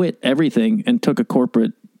 I quit everything and took a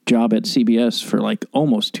corporate job at CBS for like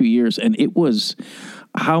almost 2 years. And it was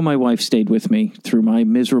how my wife stayed with me through my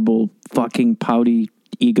miserable fucking pouty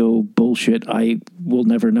ego bullshit. I will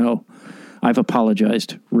never know. I've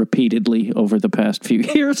apologized repeatedly over the past few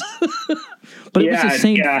years. But it was the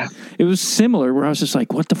same. Yeah. It was similar where I was just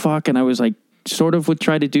like, what the fuck? And I was like, sort of would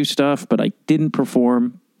try to do stuff, but I didn't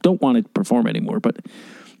perform. Don't want to perform anymore, but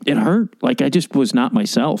it hurt. Like, I just was not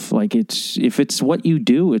myself. Like, if it's what you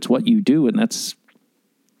do, it's what you do. And that's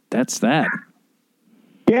that.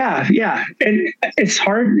 Yeah. Yeah. And it's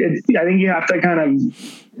hard. I think you have to kind of,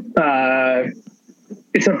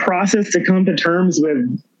 it's a process to come to terms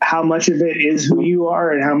with how much of it is who you are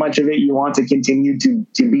and how much of it you want to continue to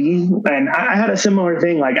be. And I had a similar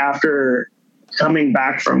thing, like after coming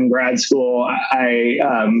back from grad school,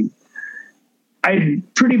 I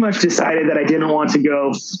pretty much decided that I didn't want to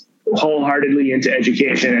go wholeheartedly into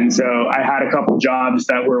education. And so I had a couple jobs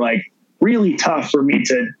that were like really tough for me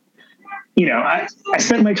to, you know, I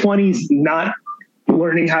spent my 20s not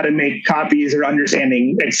learning how to make copies or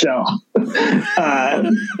understanding Excel.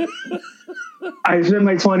 I spent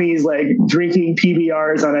my 20s like drinking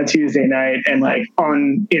PBRs on a Tuesday night and like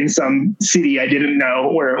in some city I didn't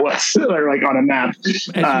know where it was, or like on a map.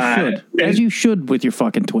 As you should with your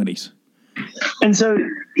fucking 20s. And so,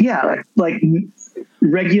 yeah, like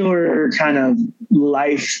regular kind of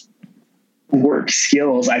life work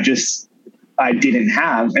skills, I didn't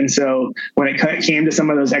have. And so when it came to some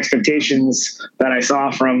of those expectations that I saw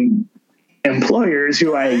from employers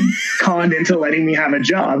who I conned into letting me have a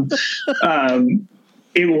job,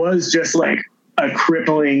 it was just like a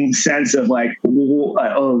crippling sense of like,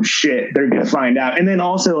 oh shit, they're going to find out. And then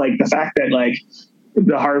also like the fact that like,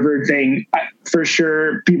 the Harvard thing, for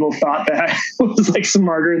sure, people thought that I was like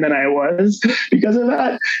smarter than I was because of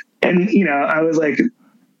that. And, you know, I was like,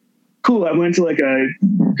 cool, I went to like a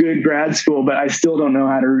good grad school, but I still don't know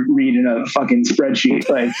how to read in a fucking spreadsheet.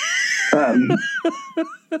 Like,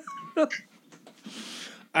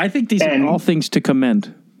 I think these are all things to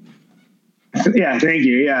commend. Yeah, thank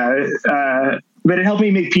you. Yeah. But it helped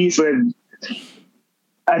me make peace with,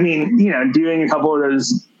 I mean, you know, doing a couple of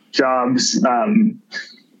those jobs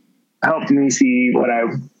helped me see what I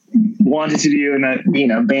wanted to do, and that, you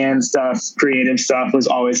know, band stuff, creative stuff was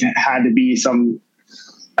always had to be some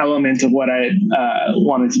element of what I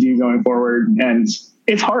wanted to do going forward. And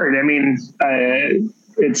it's hard. I mean,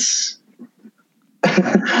 it's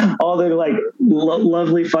all the like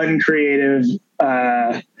lovely, fun, creative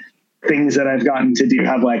things that I've gotten to do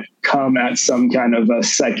have like come at some kind of a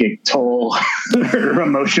psychic toll or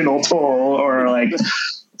emotional toll or like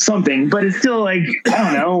something, but it's still like, I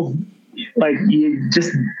don't know, like you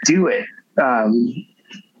just do it. And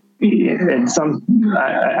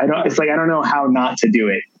I don't, it's like, I don't know how not to do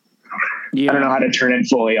it. Yeah. I don't know how to turn it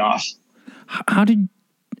fully off. How did,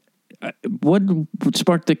 what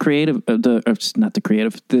sparked the creative,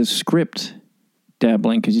 the script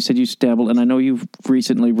dabbling? Cause you said you dabbled, and I know you've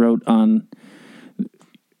recently wrote on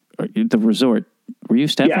The Resort. Were you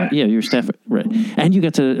staff? Yeah, you were staff. Right. And you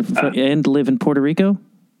got to live in Puerto Rico?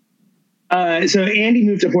 So Andy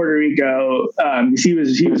moved to Puerto Rico. He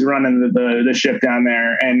was running the ship down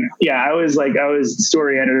there, and yeah, I was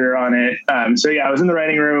story editor on it. So yeah, I was in the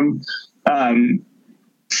writing room.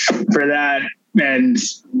 for that. And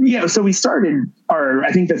yeah, so we started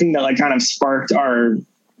I think the thing that like kind of sparked our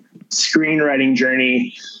screenwriting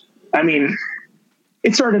journey, I mean,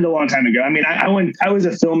 it started a long time ago. I mean, I was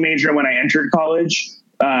a film major when I entered college,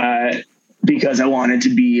 because I wanted to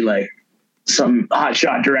be like some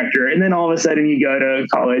hotshot director. And then all of a sudden you go to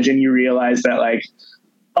college and you realize that like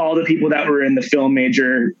all the people that were in the film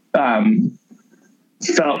major,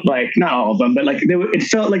 felt like, not all of them, but like it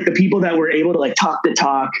felt like the people that were able to like talk the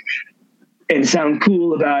talk and sound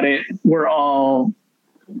cool about it were all,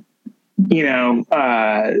 you know,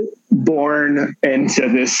 born into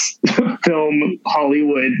this film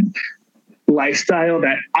Hollywood lifestyle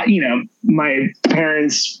that, you know, my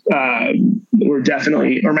parents were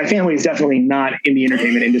definitely, or my family is definitely not in the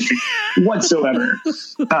entertainment industry whatsoever.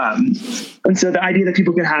 And so the idea that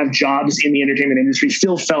people could have jobs in the entertainment industry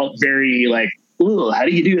still felt very like, ooh, how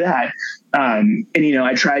do you do that? And, you know,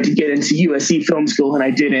 I tried to get into USC Film School and I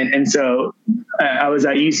didn't. And so I was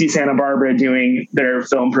at UC Santa Barbara doing their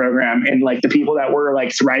film program, and like the people that were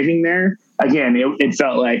like thriving there, again, it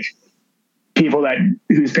felt like people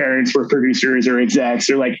whose parents were producers or execs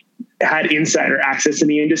or like had insider access to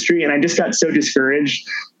the industry. And I just got so discouraged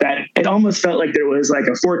that it almost felt like there was like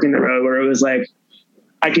a fork in the road where it was like,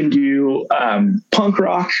 I can do punk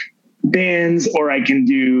rock bands, or I can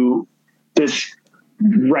do this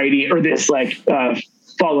writing or this like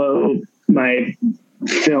follow my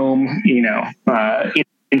film, you know,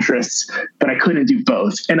 interests, but I couldn't do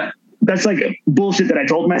both. And that's like bullshit that I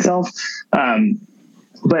told myself.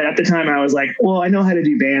 But at the time I was like, well, I know how to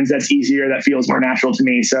do bands. That's easier. That feels more natural to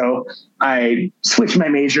me. So I switched my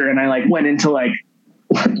major and I like went into like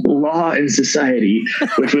law and society,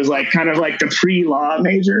 which was like kind of like the pre-law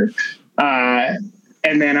major. And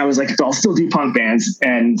then I was like, I'll still do punk bands.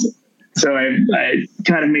 And so I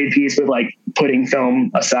kind of made peace with like putting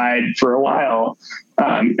film aside for a while.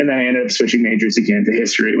 And then I ended up switching majors again to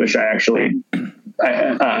history, which I actually,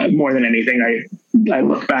 more than anything, I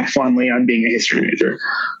look back fondly on being a history major.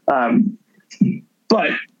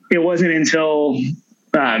 But it wasn't until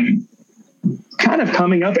kind of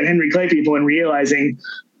coming up at Henry Clay People and realizing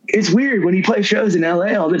it's weird when you play shows in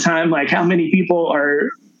LA all the time, like how many people are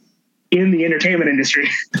in the entertainment industry.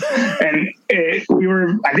 And I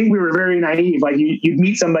think we were very naive. Like you'd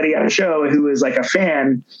meet somebody at a show who was like a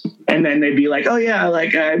fan, and then they'd be like, oh yeah,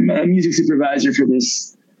 like I'm a music supervisor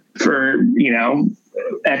for, you know,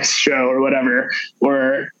 X show or whatever,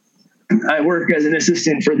 or I work as an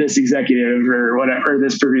assistant for this executive or whatever, or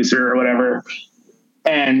this producer or whatever.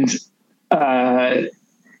 And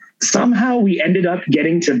somehow we ended up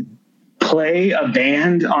getting to play a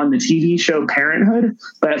band on the TV show Parenthood,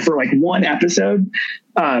 but for like one episode.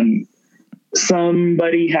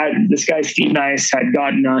 This guy Steve Nice had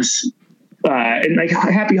gotten us, and like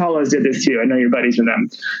Happy Hollows did this too. I know you're buddies with them.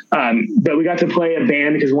 But we got to play a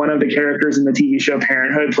band because one of the characters in the TV show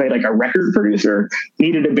Parenthood played like a record producer,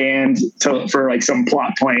 needed a band for like some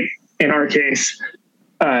plot point. In our case,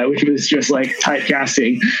 which was just like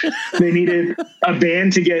typecasting. They needed a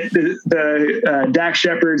band to get the Dax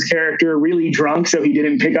Shepard's character really drunk so he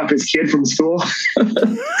didn't pick up his kid from school.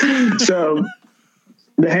 So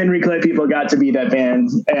the Henry Clay People got to be that band.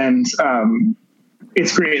 And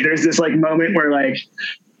it's great. There's this like moment where like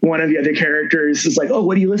one of the other characters is like, oh,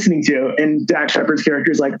 what are you listening to? And Dax Shepard's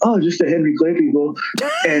character is like, oh, just the Henry Clay People,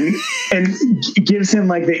 and gives him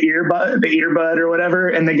like the earbud or whatever.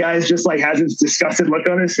 And the guy's just like has this disgusted look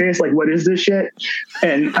on his face. Like, what is this shit?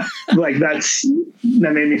 And like, that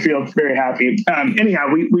made me feel very happy. Anyhow,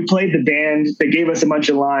 we played the band. They gave us a bunch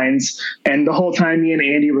of lines. And the whole time me and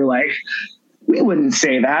Andy were like, we wouldn't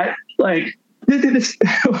say that. Like,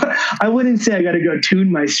 I wouldn't say I got to go tune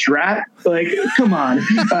my Strat. Like, come on.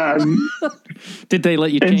 Did they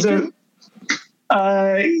let you change it?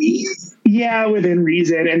 Yeah, within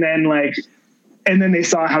reason. And then they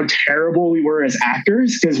saw how terrible we were as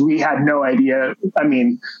actors because we had no idea. I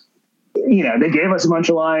mean, you know, they gave us a bunch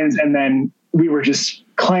of lines and then we were just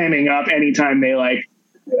clamming up anytime they like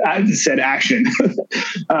said action.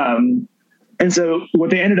 And so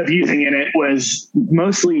what they ended up using in it was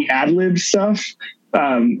mostly ad-lib stuff,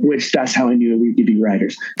 which that's how I knew we could be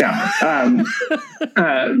writers. No,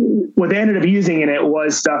 what they ended up using in it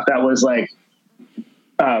was stuff that was like,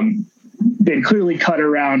 they'd clearly cut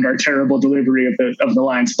around our terrible delivery of the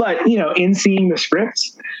lines. But, you know, in seeing the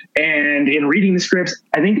scripts and in reading the scripts,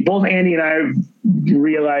 I think both Andy and I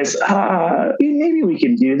realized, maybe we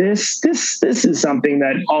can do this. This is something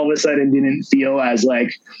that all of a sudden didn't feel as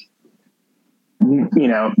like, you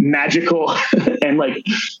know, magical and like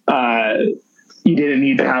you didn't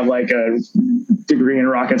need to have like a degree in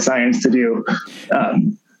rocket science to do.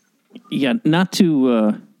 Yeah, not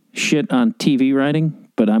to shit on TV writing,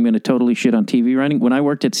 but I'm going to totally shit on TV writing. When I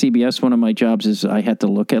worked at CBS, one of my jobs is I had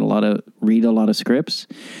to read a lot of scripts,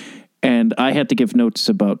 and I had to give notes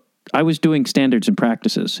about. I was doing standards and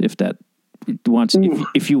practices. If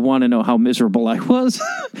you want to know how miserable I was,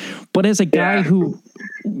 but as a guy who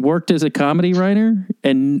worked as a comedy writer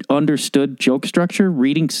and understood joke structure,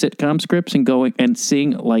 reading sitcom scripts and going and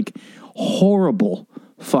seeing like horrible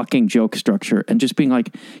fucking joke structure and just being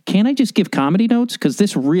like, can't I just give comedy notes? Because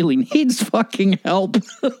this really needs fucking help.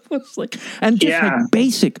 It's like, and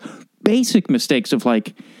just like basic mistakes of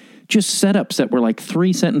like just setups that were like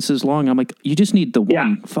 3 sentences long. I'm like, you just need the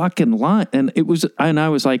one fucking line. And I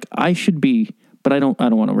was like, I should be, but I don't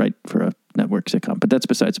want to write for a network sitcom, but that's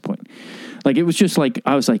besides the point. Like, it was just like,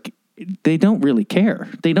 I was like, they don't really care.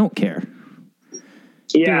 They don't care.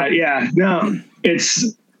 Yeah. No,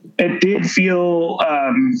 it did feel,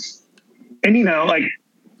 and you know, like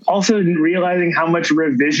also realizing how much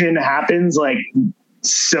revision happens, like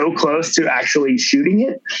so close to actually shooting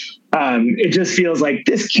it. It just feels like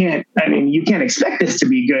you can't expect this to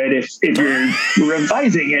be good if you're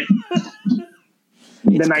revising it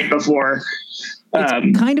the night before.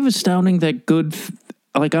 It's kind of astounding that good,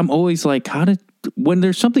 like I'm always like, when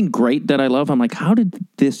there's something great that I love, I'm like, how did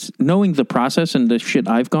this, knowing the process and the shit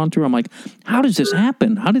I've gone through, I'm like, how does this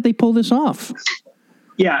happen? How did they pull this off?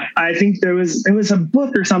 Yeah, I think there was a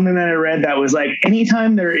book or something that I read that was like,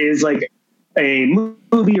 anytime there is like a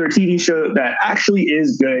movie or TV show that actually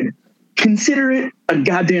is good, consider it a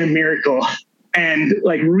goddamn miracle and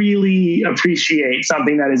like really appreciate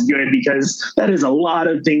something that is good, because that is a lot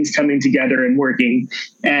of things coming together and working.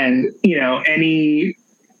 And, you know, any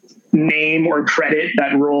name or credit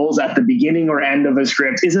that rolls at the beginning or end of a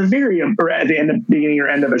script is or at the beginning or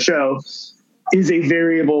end of a show is a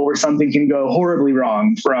variable where something can go horribly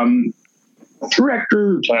wrong, from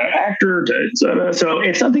director to actor to, so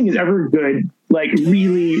if something is ever good, like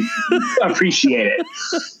really appreciate it.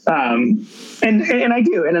 And I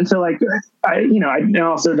do. And until like, I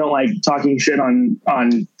also don't like talking shit on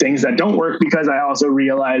things that don't work, because I also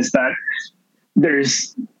realize that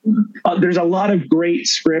there's a lot of great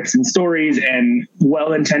scripts and stories and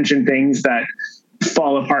well-intentioned things that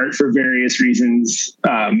fall apart for various reasons.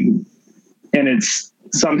 And it's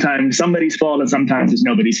sometimes somebody's fault and sometimes it's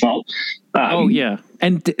nobody's fault. And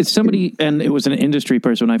and it was an industry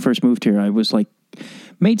person. When I first moved here, I was like,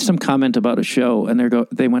 made some comment about a show, and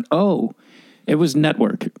they went, oh, it was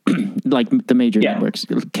network, like the major networks.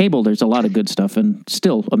 Cable, there's a lot of good stuff, and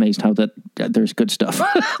still amazed how that there's good stuff.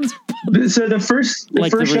 So the first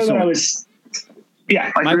show that I was,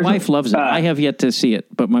 my wife loves it. I have yet to see it,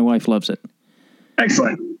 but my wife loves it.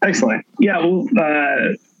 Excellent. Yeah, well,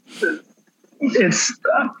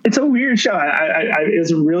 it's a weird show. It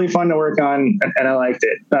was really fun to work on, and I liked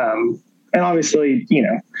it. And obviously, you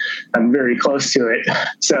know, I'm very close to it.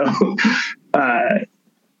 So,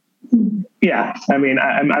 yeah, I mean,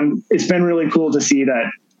 it's been really cool to see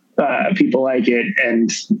that people like it,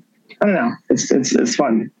 and I don't know, it's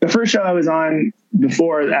fun. The first show I was on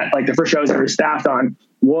before that, like the first show I was ever staffed on,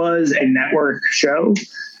 was a network show,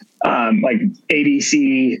 like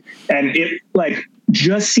ABC, and it like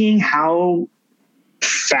just seeing how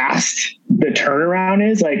fast the turnaround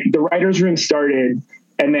is. Like the writer's room started,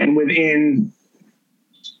 and then within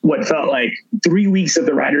what felt like 3 weeks of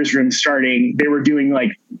the writer's room starting, they were doing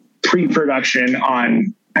like pre-production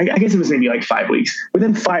on, I guess it was maybe like 5 weeks.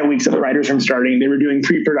 Within 5 weeks of the writer's room starting, they were doing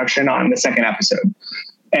pre-production on the second episode.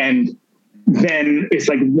 And then it's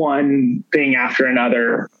like one thing after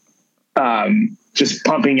another, just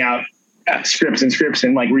pumping out scripts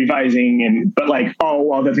and like revising, but like all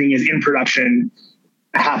while the thing is in production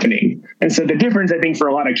happening. And so the difference, I think, for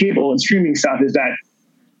a lot of cable and streaming stuff is that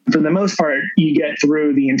for the most part, you get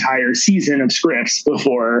through the entire season of scripts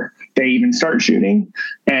before they even start shooting.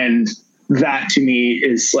 And that to me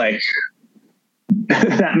is like,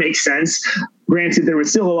 that makes sense. Granted, there was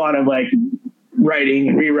still a lot of like writing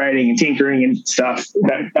and rewriting and tinkering and stuff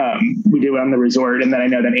that we do on the resort. And then I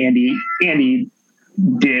know that Andy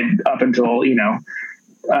did up until, he's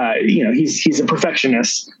a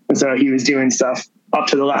perfectionist. And so he was doing stuff up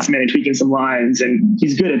to the last minute, tweaking some lines, and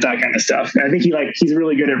he's good at that kind of stuff. And I think he's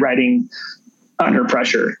really good at writing under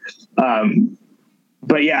pressure.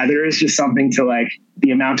 But yeah, there is just something to like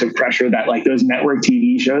the amount of pressure that like those network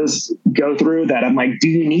TV shows go through, that I'm like, do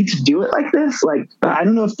you need to do it like this? Like, I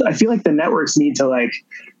don't know if I feel like the networks need to like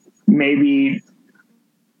maybe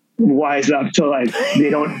wise up to like, they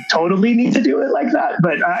don't totally need to do it like that.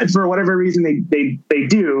 But for whatever reason, they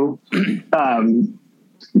do.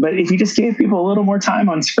 But if you just gave people a little more time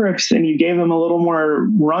on scripts and you gave them a little more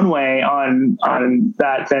runway on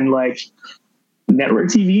that, then like network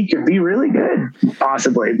TV could be really good,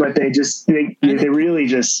 possibly. But they really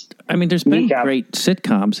just. I mean, there's been great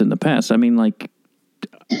sitcoms in the past. I mean, like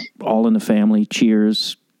All in the Family,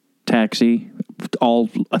 Cheers, Taxi, all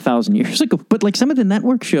 1,000 years ago. But like some of the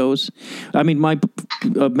network shows, I mean, my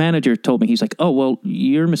manager told me, he's like, oh, well,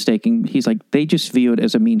 you're mistaken. He's like, they just view it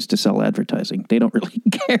as a means to sell advertising. They don't really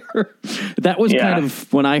care. That was kind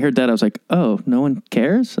of, when I heard that, I was like, oh, no one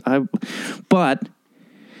cares? But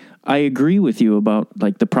I agree with you about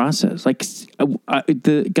like the process. Like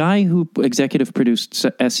the guy who executive produced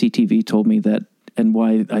SCTV told me that, and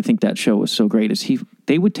why I think that show was so great is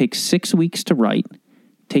they would take 6 weeks to write,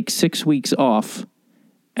 take 6 weeks off,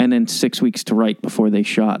 and then 6 weeks to write before they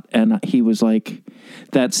shot. And he was like,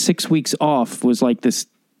 that 6 weeks off was like this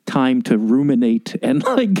time to ruminate and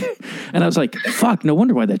like, and I was like, fuck, no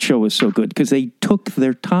wonder why that show was so good, because they took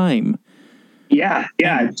their time. Yeah.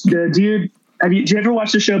 The dude, did you ever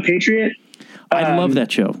watch the show Patriot? I love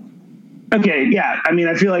that show. Okay, yeah. I mean,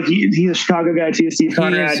 I feel like he's a Chicago guy too, Steve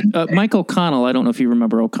Conrad. Mike O'Connell, I don't know if you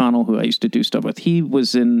remember O'Connell, who I used to do stuff with. He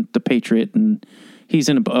was in The Patriot, and he's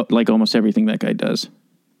in like almost everything that guy does.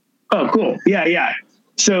 Oh, cool. Yeah.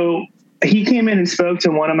 So he came in and spoke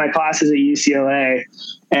to one of my classes at UCLA,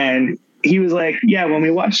 and he was like, yeah, when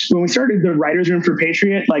we started the writer's room for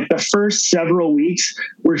Patriot, like the first several weeks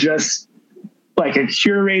were just like a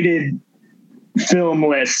curated film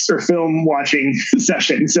list or film watching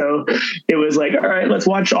session. So it was like, all right, let's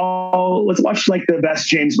watch like the best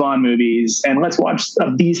James Bond movies, and let's watch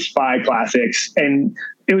these spy classics. And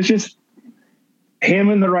it was just him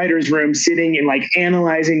in the writer's room sitting and like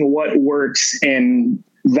analyzing what works in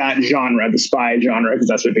that genre, the spy genre, because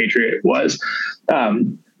that's what Patriot was.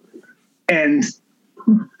 And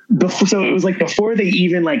so it was like before they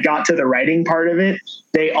even like got to the writing part of it,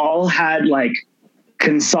 they all had like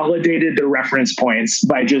consolidated the reference points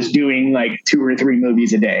by just doing like 2 or 3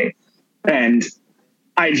 movies a day. And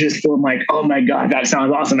I just feel like, oh my God, that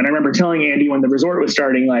sounds awesome. And I remember telling Andy when the resort was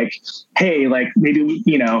starting, like, hey, like maybe,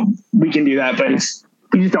 we can do that, but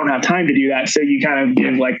you just don't have time to do that. So you kind of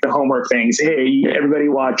give like the homework things. Hey, everybody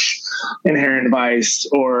watch Inherent Vice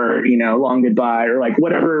or, Long Goodbye, or like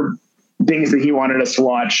whatever things that he wanted us to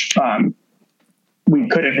watch. We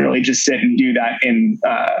couldn't really just sit and do that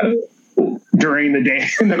during the day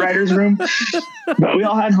in the writer's room, but we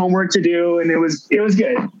all had homework to do, and it was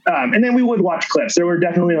good. And then we would watch clips. There were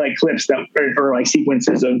definitely like clips that or like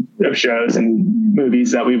sequences of shows and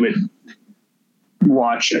movies that we would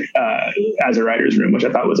watch as a writer's room, which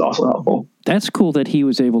I thought was also helpful. That's cool that he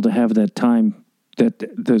was able to have that time, that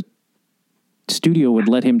the studio would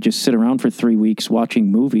let him just sit around for 3 weeks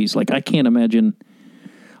watching movies. Like, I can't imagine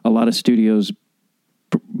a lot of studios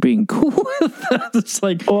being cool with that. It's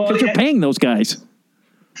like, because you're paying those guys.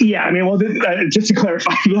 Yeah, I mean, well, just to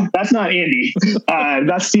clarify, that's not Andy.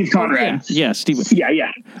 That's Steve Conrad. Yeah, Steve.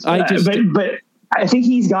 Yeah. But I think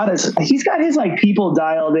he's got his like people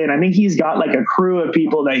dialed in. I think he's got like a crew of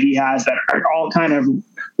people that he has that are all kind of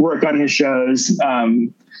work on his shows.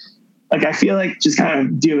 Like, I feel like just kind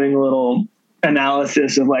of doing a little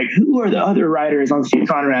analysis of like, who are the other writers on Steve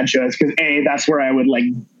Conrad shows? Because that's where I would like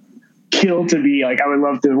kill to be. Like, I would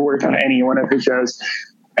love to work on any one of his shows.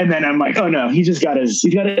 And then I'm like, oh no, he's got his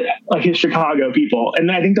Chicago people.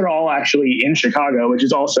 And I think they're all actually in Chicago, which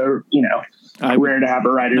is also, rare to have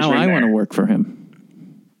a writer's room. I want to work for him.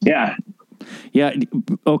 Yeah. Yeah.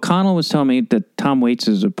 O'Connell was telling me that Tom Waits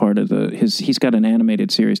is a part of he's got an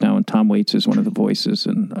animated series now, and Tom Waits is one of the voices.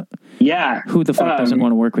 And who the fuck doesn't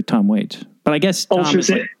want to work with Tom Waits? But I guess Tom is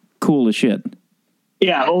like cool as shit.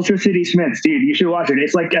 Yeah, Ultra City Smiths, dude, you should watch it.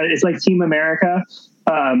 It's like Team America,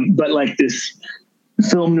 but like this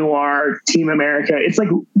film noir Team America. It's like,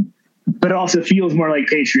 but it also feels more like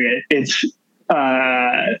Patriot. It's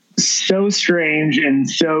so strange and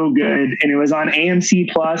so good, and it was on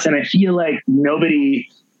AMC Plus, and I feel like nobody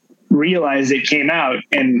realized it came out.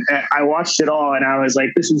 And I watched it all, and I was like,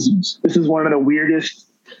 this is one of the weirdest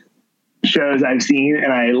shows I've seen,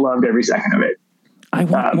 and I loved every second of it. I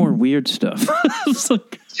want more weird stuff.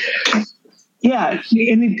 Yeah.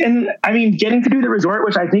 And I mean, getting to do the resort,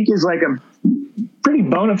 which I think is like a pretty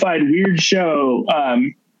bona fide weird show.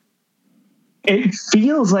 It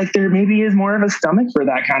feels like there maybe is more of a stomach for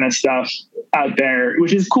that kind of stuff out there,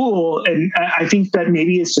 which is cool. And I think that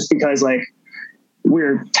maybe it's just because like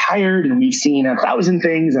we're tired and we've seen 1,000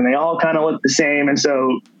 things and they all kind of look the same. And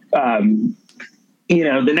so,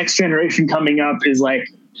 the next generation coming up is like,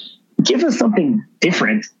 give us something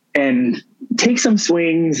different and take some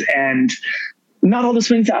swings and not all the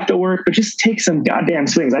swings have to work, but just take some goddamn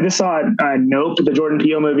swings. I just saw Nope, the Jordan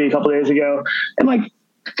Peele movie, a couple days ago, and like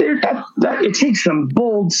that it takes some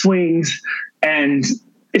bold swings, and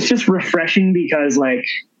it's just refreshing because like,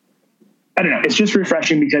 I don't know, it's just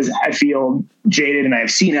refreshing because I feel jaded and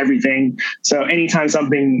I've seen everything. So anytime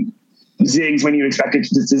something zigs when you expect it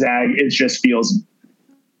to zag, it just feels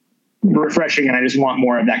refreshing, and I just want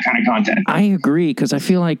more of that kind of content. I agree, because I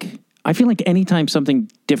feel like anytime something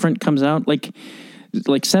different comes out, like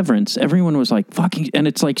Severance, everyone was like fucking, and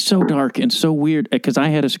it's like so dark and so weird, because I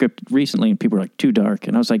had a script recently and people were like, too dark,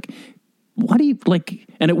 and I was like, what do you like?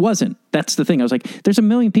 And it wasn't. That's the thing. I was like, there's a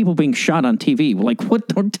million people being shot on TV. Like, what?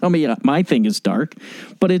 Don't tell me my thing is dark.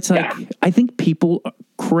 But it's like, I think people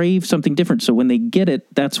crave something different. So when they get it,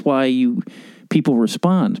 that's why people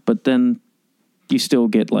respond. But then you still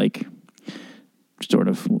get like sort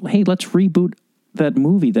of, hey, let's reboot that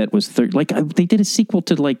movie that was they did a sequel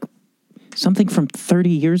to like something from 30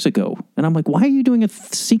 years ago, and I'm like, why are you doing a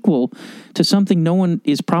sequel to something no one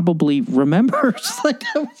is probably remembers? Like,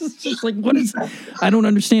 I was just like, what is? I don't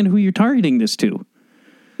understand who you're targeting this to.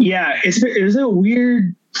 Yeah, it's a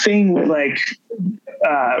weird thing with like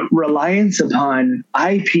reliance upon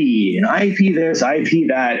IP and IP this, IP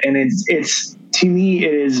that, and it's to me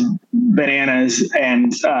it is bananas,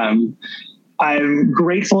 and I'm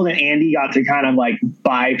grateful that Andy got to kind of like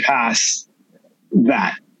bypass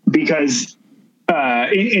that, because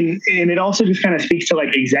and it also just kind of speaks to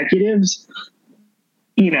like executives.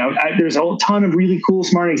 You know, there's a ton of really cool,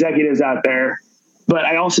 smart executives out there, but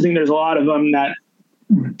I also think there's a lot of them that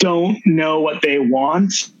don't know what they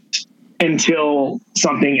want until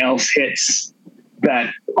something else hits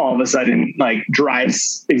that all of a sudden like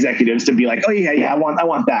drives executives to be like, oh yeah, I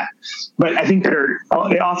want that. But I think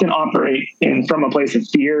they often operate from a place of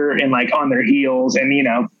fear and like on their heels, and you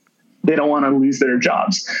know, they don't want to lose their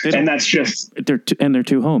jobs, and that's just their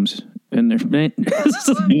two homes, and they're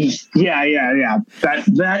yeah.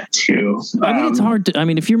 That too. I mean, it's hard to. I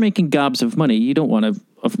mean, if you're making gobs of money, you don't want to.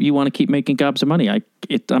 You want to keep making gobs of money.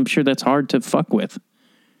 I'm sure that's hard to fuck with.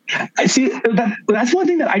 I see that's one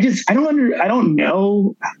thing that I don't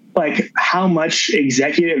know like how much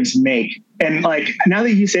executives make, and like now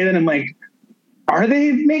that you say that, I'm like, are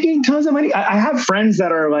they making tons of money? I have friends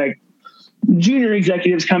that are like junior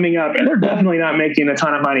executives coming up, and they're definitely not making a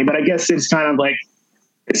ton of money, but I guess it's kind of like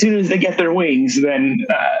as soon as they get their wings, then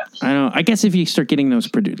I don't know. I guess if you start getting those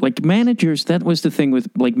produced, like managers, that was the thing with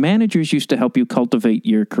like managers used to help you cultivate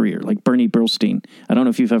your career. Like Bernie Brillstein. I don't know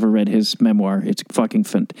if you've ever read his memoir. It's fucking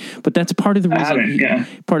fun. But that's part of the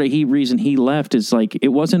reason reason he left is like, it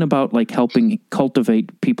wasn't about like helping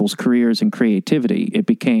cultivate people's careers and creativity. It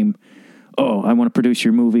became, oh, I want to produce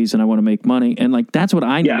your movies and I want to make money. And like, that's what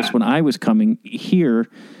I noticed when I was coming here.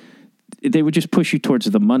 They would just push you towards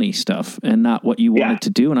the money stuff and not what you wanted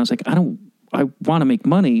to do. And I was like, I want to make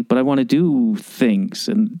money, but I want to do things.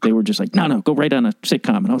 And they were just like, no, go write on a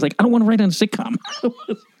sitcom. And I was like, I don't want to write on a sitcom.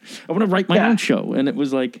 I want to write my own show. And it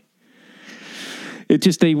was like, it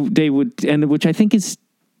just, they would, and which I think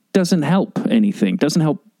doesn't help anything. Doesn't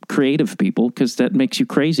help creative people, because that makes you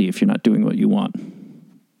crazy if you're not doing what you want.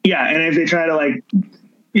 Yeah. And if they try to like,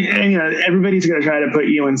 you know, everybody's going to try to put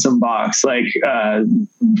you in some box. Like,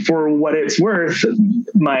 for what it's worth,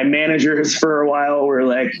 my managers for a while were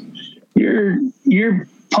like, you're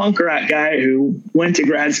punk rock guy who went to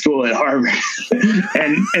grad school at Harvard.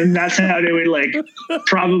 and that's how they would like,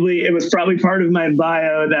 it was probably part of my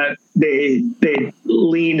bio that they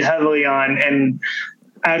leaned heavily on. And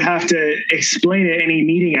I'd have to explain at any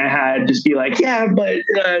meeting I had, just be like, yeah, but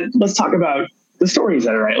let's talk about the stories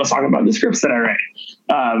that I write. Let's talk about the scripts that I write.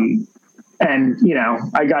 And you know,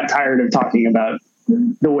 I got tired of talking about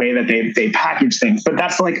the way that they package things, but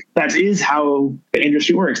that is how the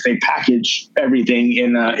industry works. They package everything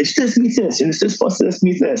in it's this meets this, and it's this plus this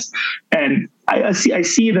meets this. And I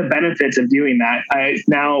see the benefits of doing that. I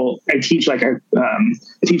teach I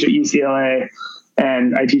teach at UCLA,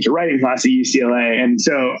 and I teach a writing class at UCLA. And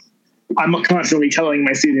so I'm constantly telling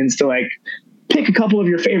my students to like, pick a couple of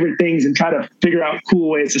your favorite things and try to figure out cool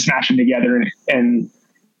ways to smash them together. And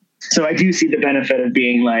so I do see the benefit of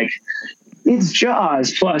being like, it's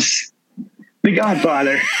Jaws plus The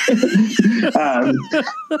Godfather.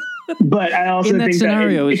 But I also think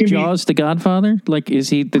scenario, is Jaws The Godfather? Like, is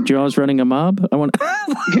he the Jaws running a mob?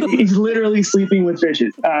 He's literally sleeping with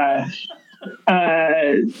fishes. Yeah.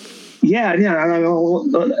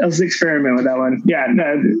 Let's experiment with that one. Yeah.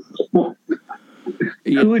 No,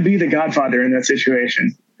 who would be the Godfather in that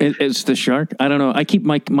situation? It's the shark. I don't know.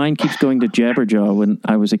 Mine keeps going to Jabberjaw when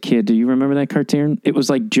I was a kid. Do you remember that cartoon? It was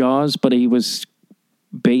like Jaws, but he was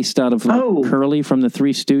based out of Curly from the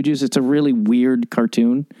Three Stooges. It's a really weird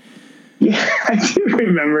cartoon. Yeah, I do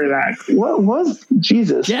remember that. What was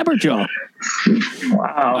Jesus? Jabberjaw.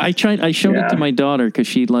 Wow. I showed it to my daughter because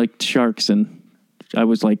she liked sharks, and I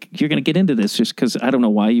was like, you're going to get into this just because I don't know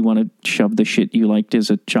why you want to shove the shit you liked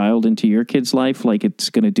as a child into your kid's life like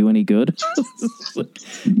it's going to do any good.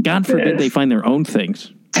 God forbid they find their own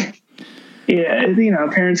things. Yeah,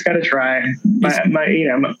 parents got to try.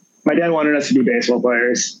 My dad wanted us to be baseball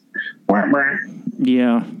players.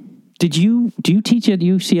 Yeah. Do you teach at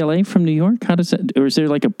UCLA from New York? How does that, or is there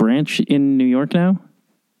like a branch in New York now?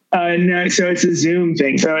 No, so it's a Zoom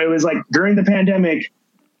thing. So it was like during the pandemic,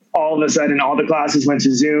 all of a sudden all the classes went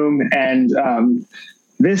to Zoom, and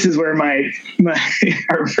this is where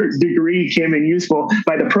our degree came in useful.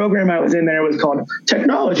 By the program I was in there was called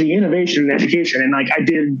Technology, Innovation, and Education. And like I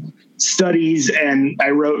did studies and I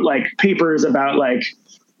wrote like papers about like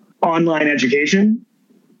online education,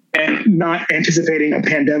 and not anticipating a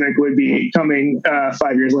pandemic would be coming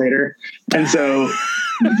 5 years later. And so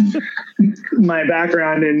my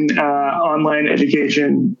background in online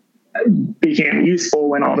education became useful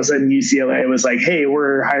when all of a sudden UCLA was like, hey,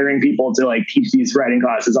 we're hiring people to like teach these writing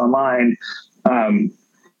classes online. And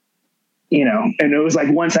it was like,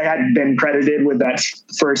 once I had been credited with that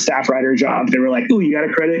first staff writer job, they were like, oh, you got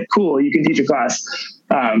a credit? Cool. You can teach a class.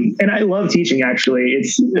 And I love teaching, actually.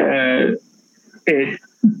 It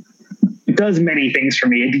does many things for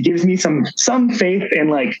me. It gives me some faith in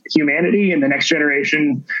like humanity and the next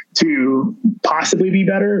generation to possibly be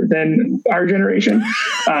better than our generation.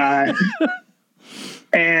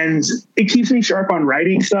 And it keeps me sharp on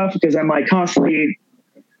writing stuff because I'm like constantly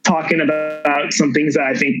talking about some things that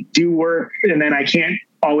I think do work. And then I can't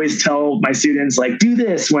always tell my students like, do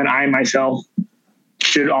this, when I myself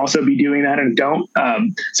should also be doing that and don't.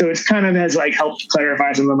 So it's kind of has like helped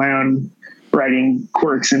clarify some of my own writing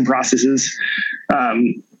quirks and processes.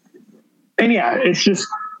 And yeah, it's just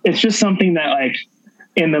something that like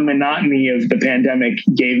in the monotony of the pandemic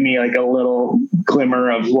gave me like a little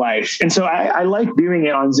glimmer of life. And so I like doing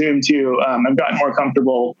it on Zoom too. I've gotten more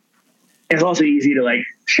comfortable. It's also easy to like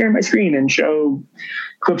share my screen and show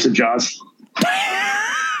clips of Jaws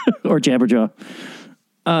or Jabberjaw.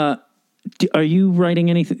 Are you writing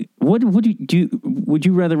anything? What would you do? Would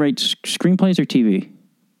you rather write screenplays or TV?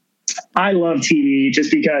 I love TV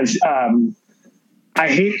just because I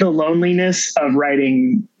hate the loneliness of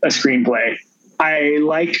writing a screenplay. I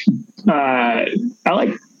like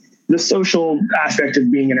the social aspect of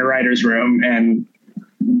being in a writer's room and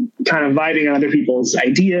kind of vibing on other people's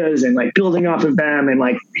ideas and like building off of them and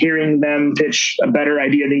like hearing them pitch a better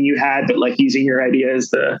idea than you had, but like using your idea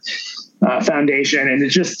as the foundation. And it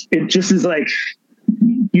just is like,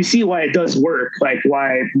 you see why it does work, like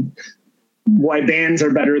why bands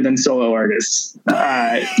are better than solo artists.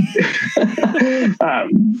 And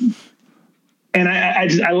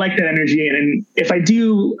I like that energy. And if I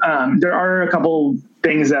do, there are a couple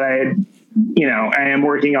things that I am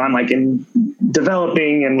working on, like in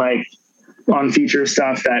developing and like on feature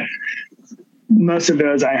stuff, that most of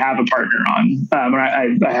those I have a partner on.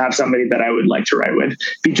 I have somebody that I would like to write with,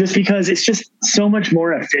 just because it's just so much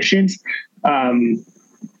more efficient.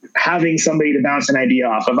 Having somebody to bounce an idea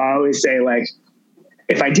off of. I always say, like,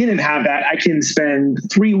 if I didn't have that, I can spend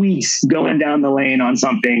 3 weeks going down the lane on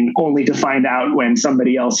something only to find out when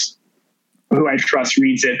somebody else who I trust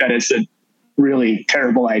reads it that it's a really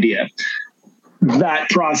terrible idea. That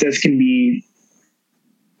process can be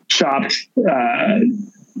chopped,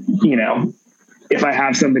 if I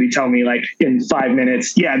have somebody tell me like in 5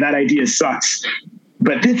 minutes, yeah, that idea sucks,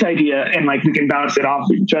 but this idea, and like we can bounce it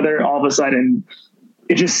off each other, all of a sudden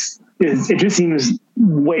it just seems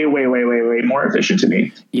way more efficient to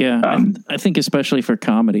me. Yeah. I think especially for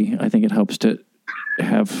comedy, I think it helps to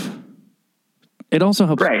have, it also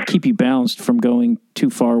helps keep you balanced from going too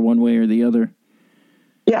far one way or the other.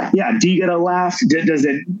 Yeah. Do you get a laugh?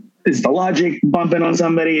 Is the logic bumping on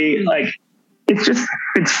somebody? Like,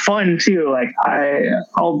 it's fun too. Like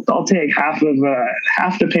I'll take half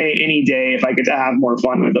to pay any day if I get to have more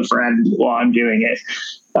fun with a friend while I'm doing it.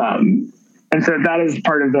 And so that is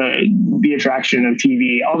part of the attraction of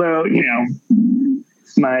TV. Although,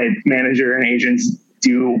 my manager and agents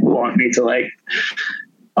do want me to like,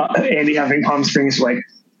 Andy having Palm Springs, like,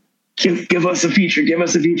 give us a feature.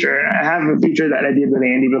 And I have a feature that I did with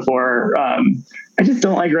Andy before. I just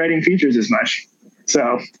don't like writing features as much.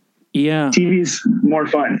 So yeah, TV's more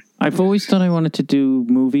fun. I've always thought I wanted to do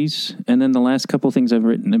movies. And then the last couple things I've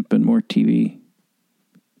written have been more TV.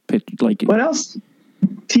 What else?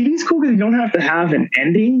 TV's cool because you don't have to have an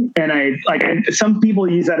ending. And some people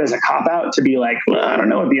use that as a cop out to be like, well, I don't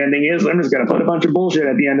know what the ending is. I'm just going to put a bunch of bullshit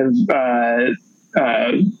at the end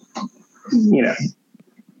of,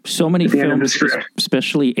 so many films,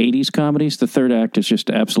 especially 80s comedies, the third act is just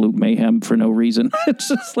absolute mayhem for no reason. It's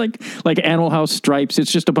just like Animal House, Stripes.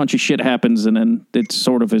 It's just a bunch of shit happens and then it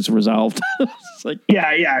sort of is resolved. It's like,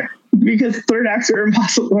 yeah. Because third acts are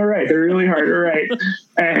impossible to write. They're really hard to write.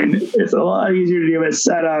 And it's a lot easier to do a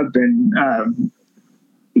setup. And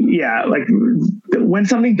like when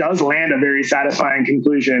something does land a very satisfying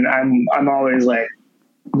conclusion, I'm always like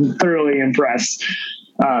thoroughly impressed.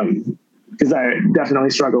 Because I definitely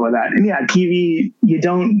struggle with that. And yeah, TV, you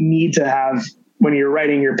don't need to have, when you're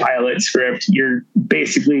writing your pilot script, you're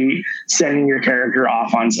basically sending your character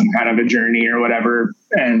off on some kind of a journey or whatever.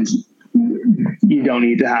 And you don't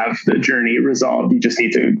need to have the journey resolved. You just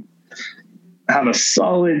need to have a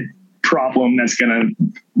solid problem that's going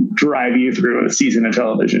to drive you through a season of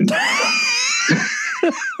television.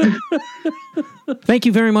 Thank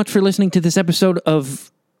you very much for listening to this episode of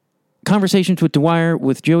Conversations with Dwyer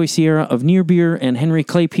with Joey Sierra of Near Beer and Henry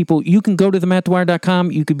Clay People. You can go to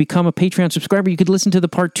themattdwyer.com. You could become a Patreon subscriber. You could listen to the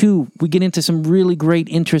part 2. We get into some really great,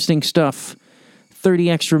 interesting stuff. 30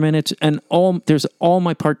 extra minutes, and all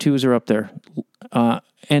my part 2s are up there.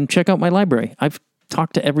 And check out my library. I've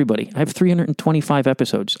talked to everybody. I have 325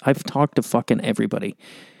 episodes. I've talked to fucking everybody.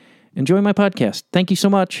 Enjoy my podcast. Thank you so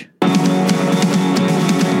much.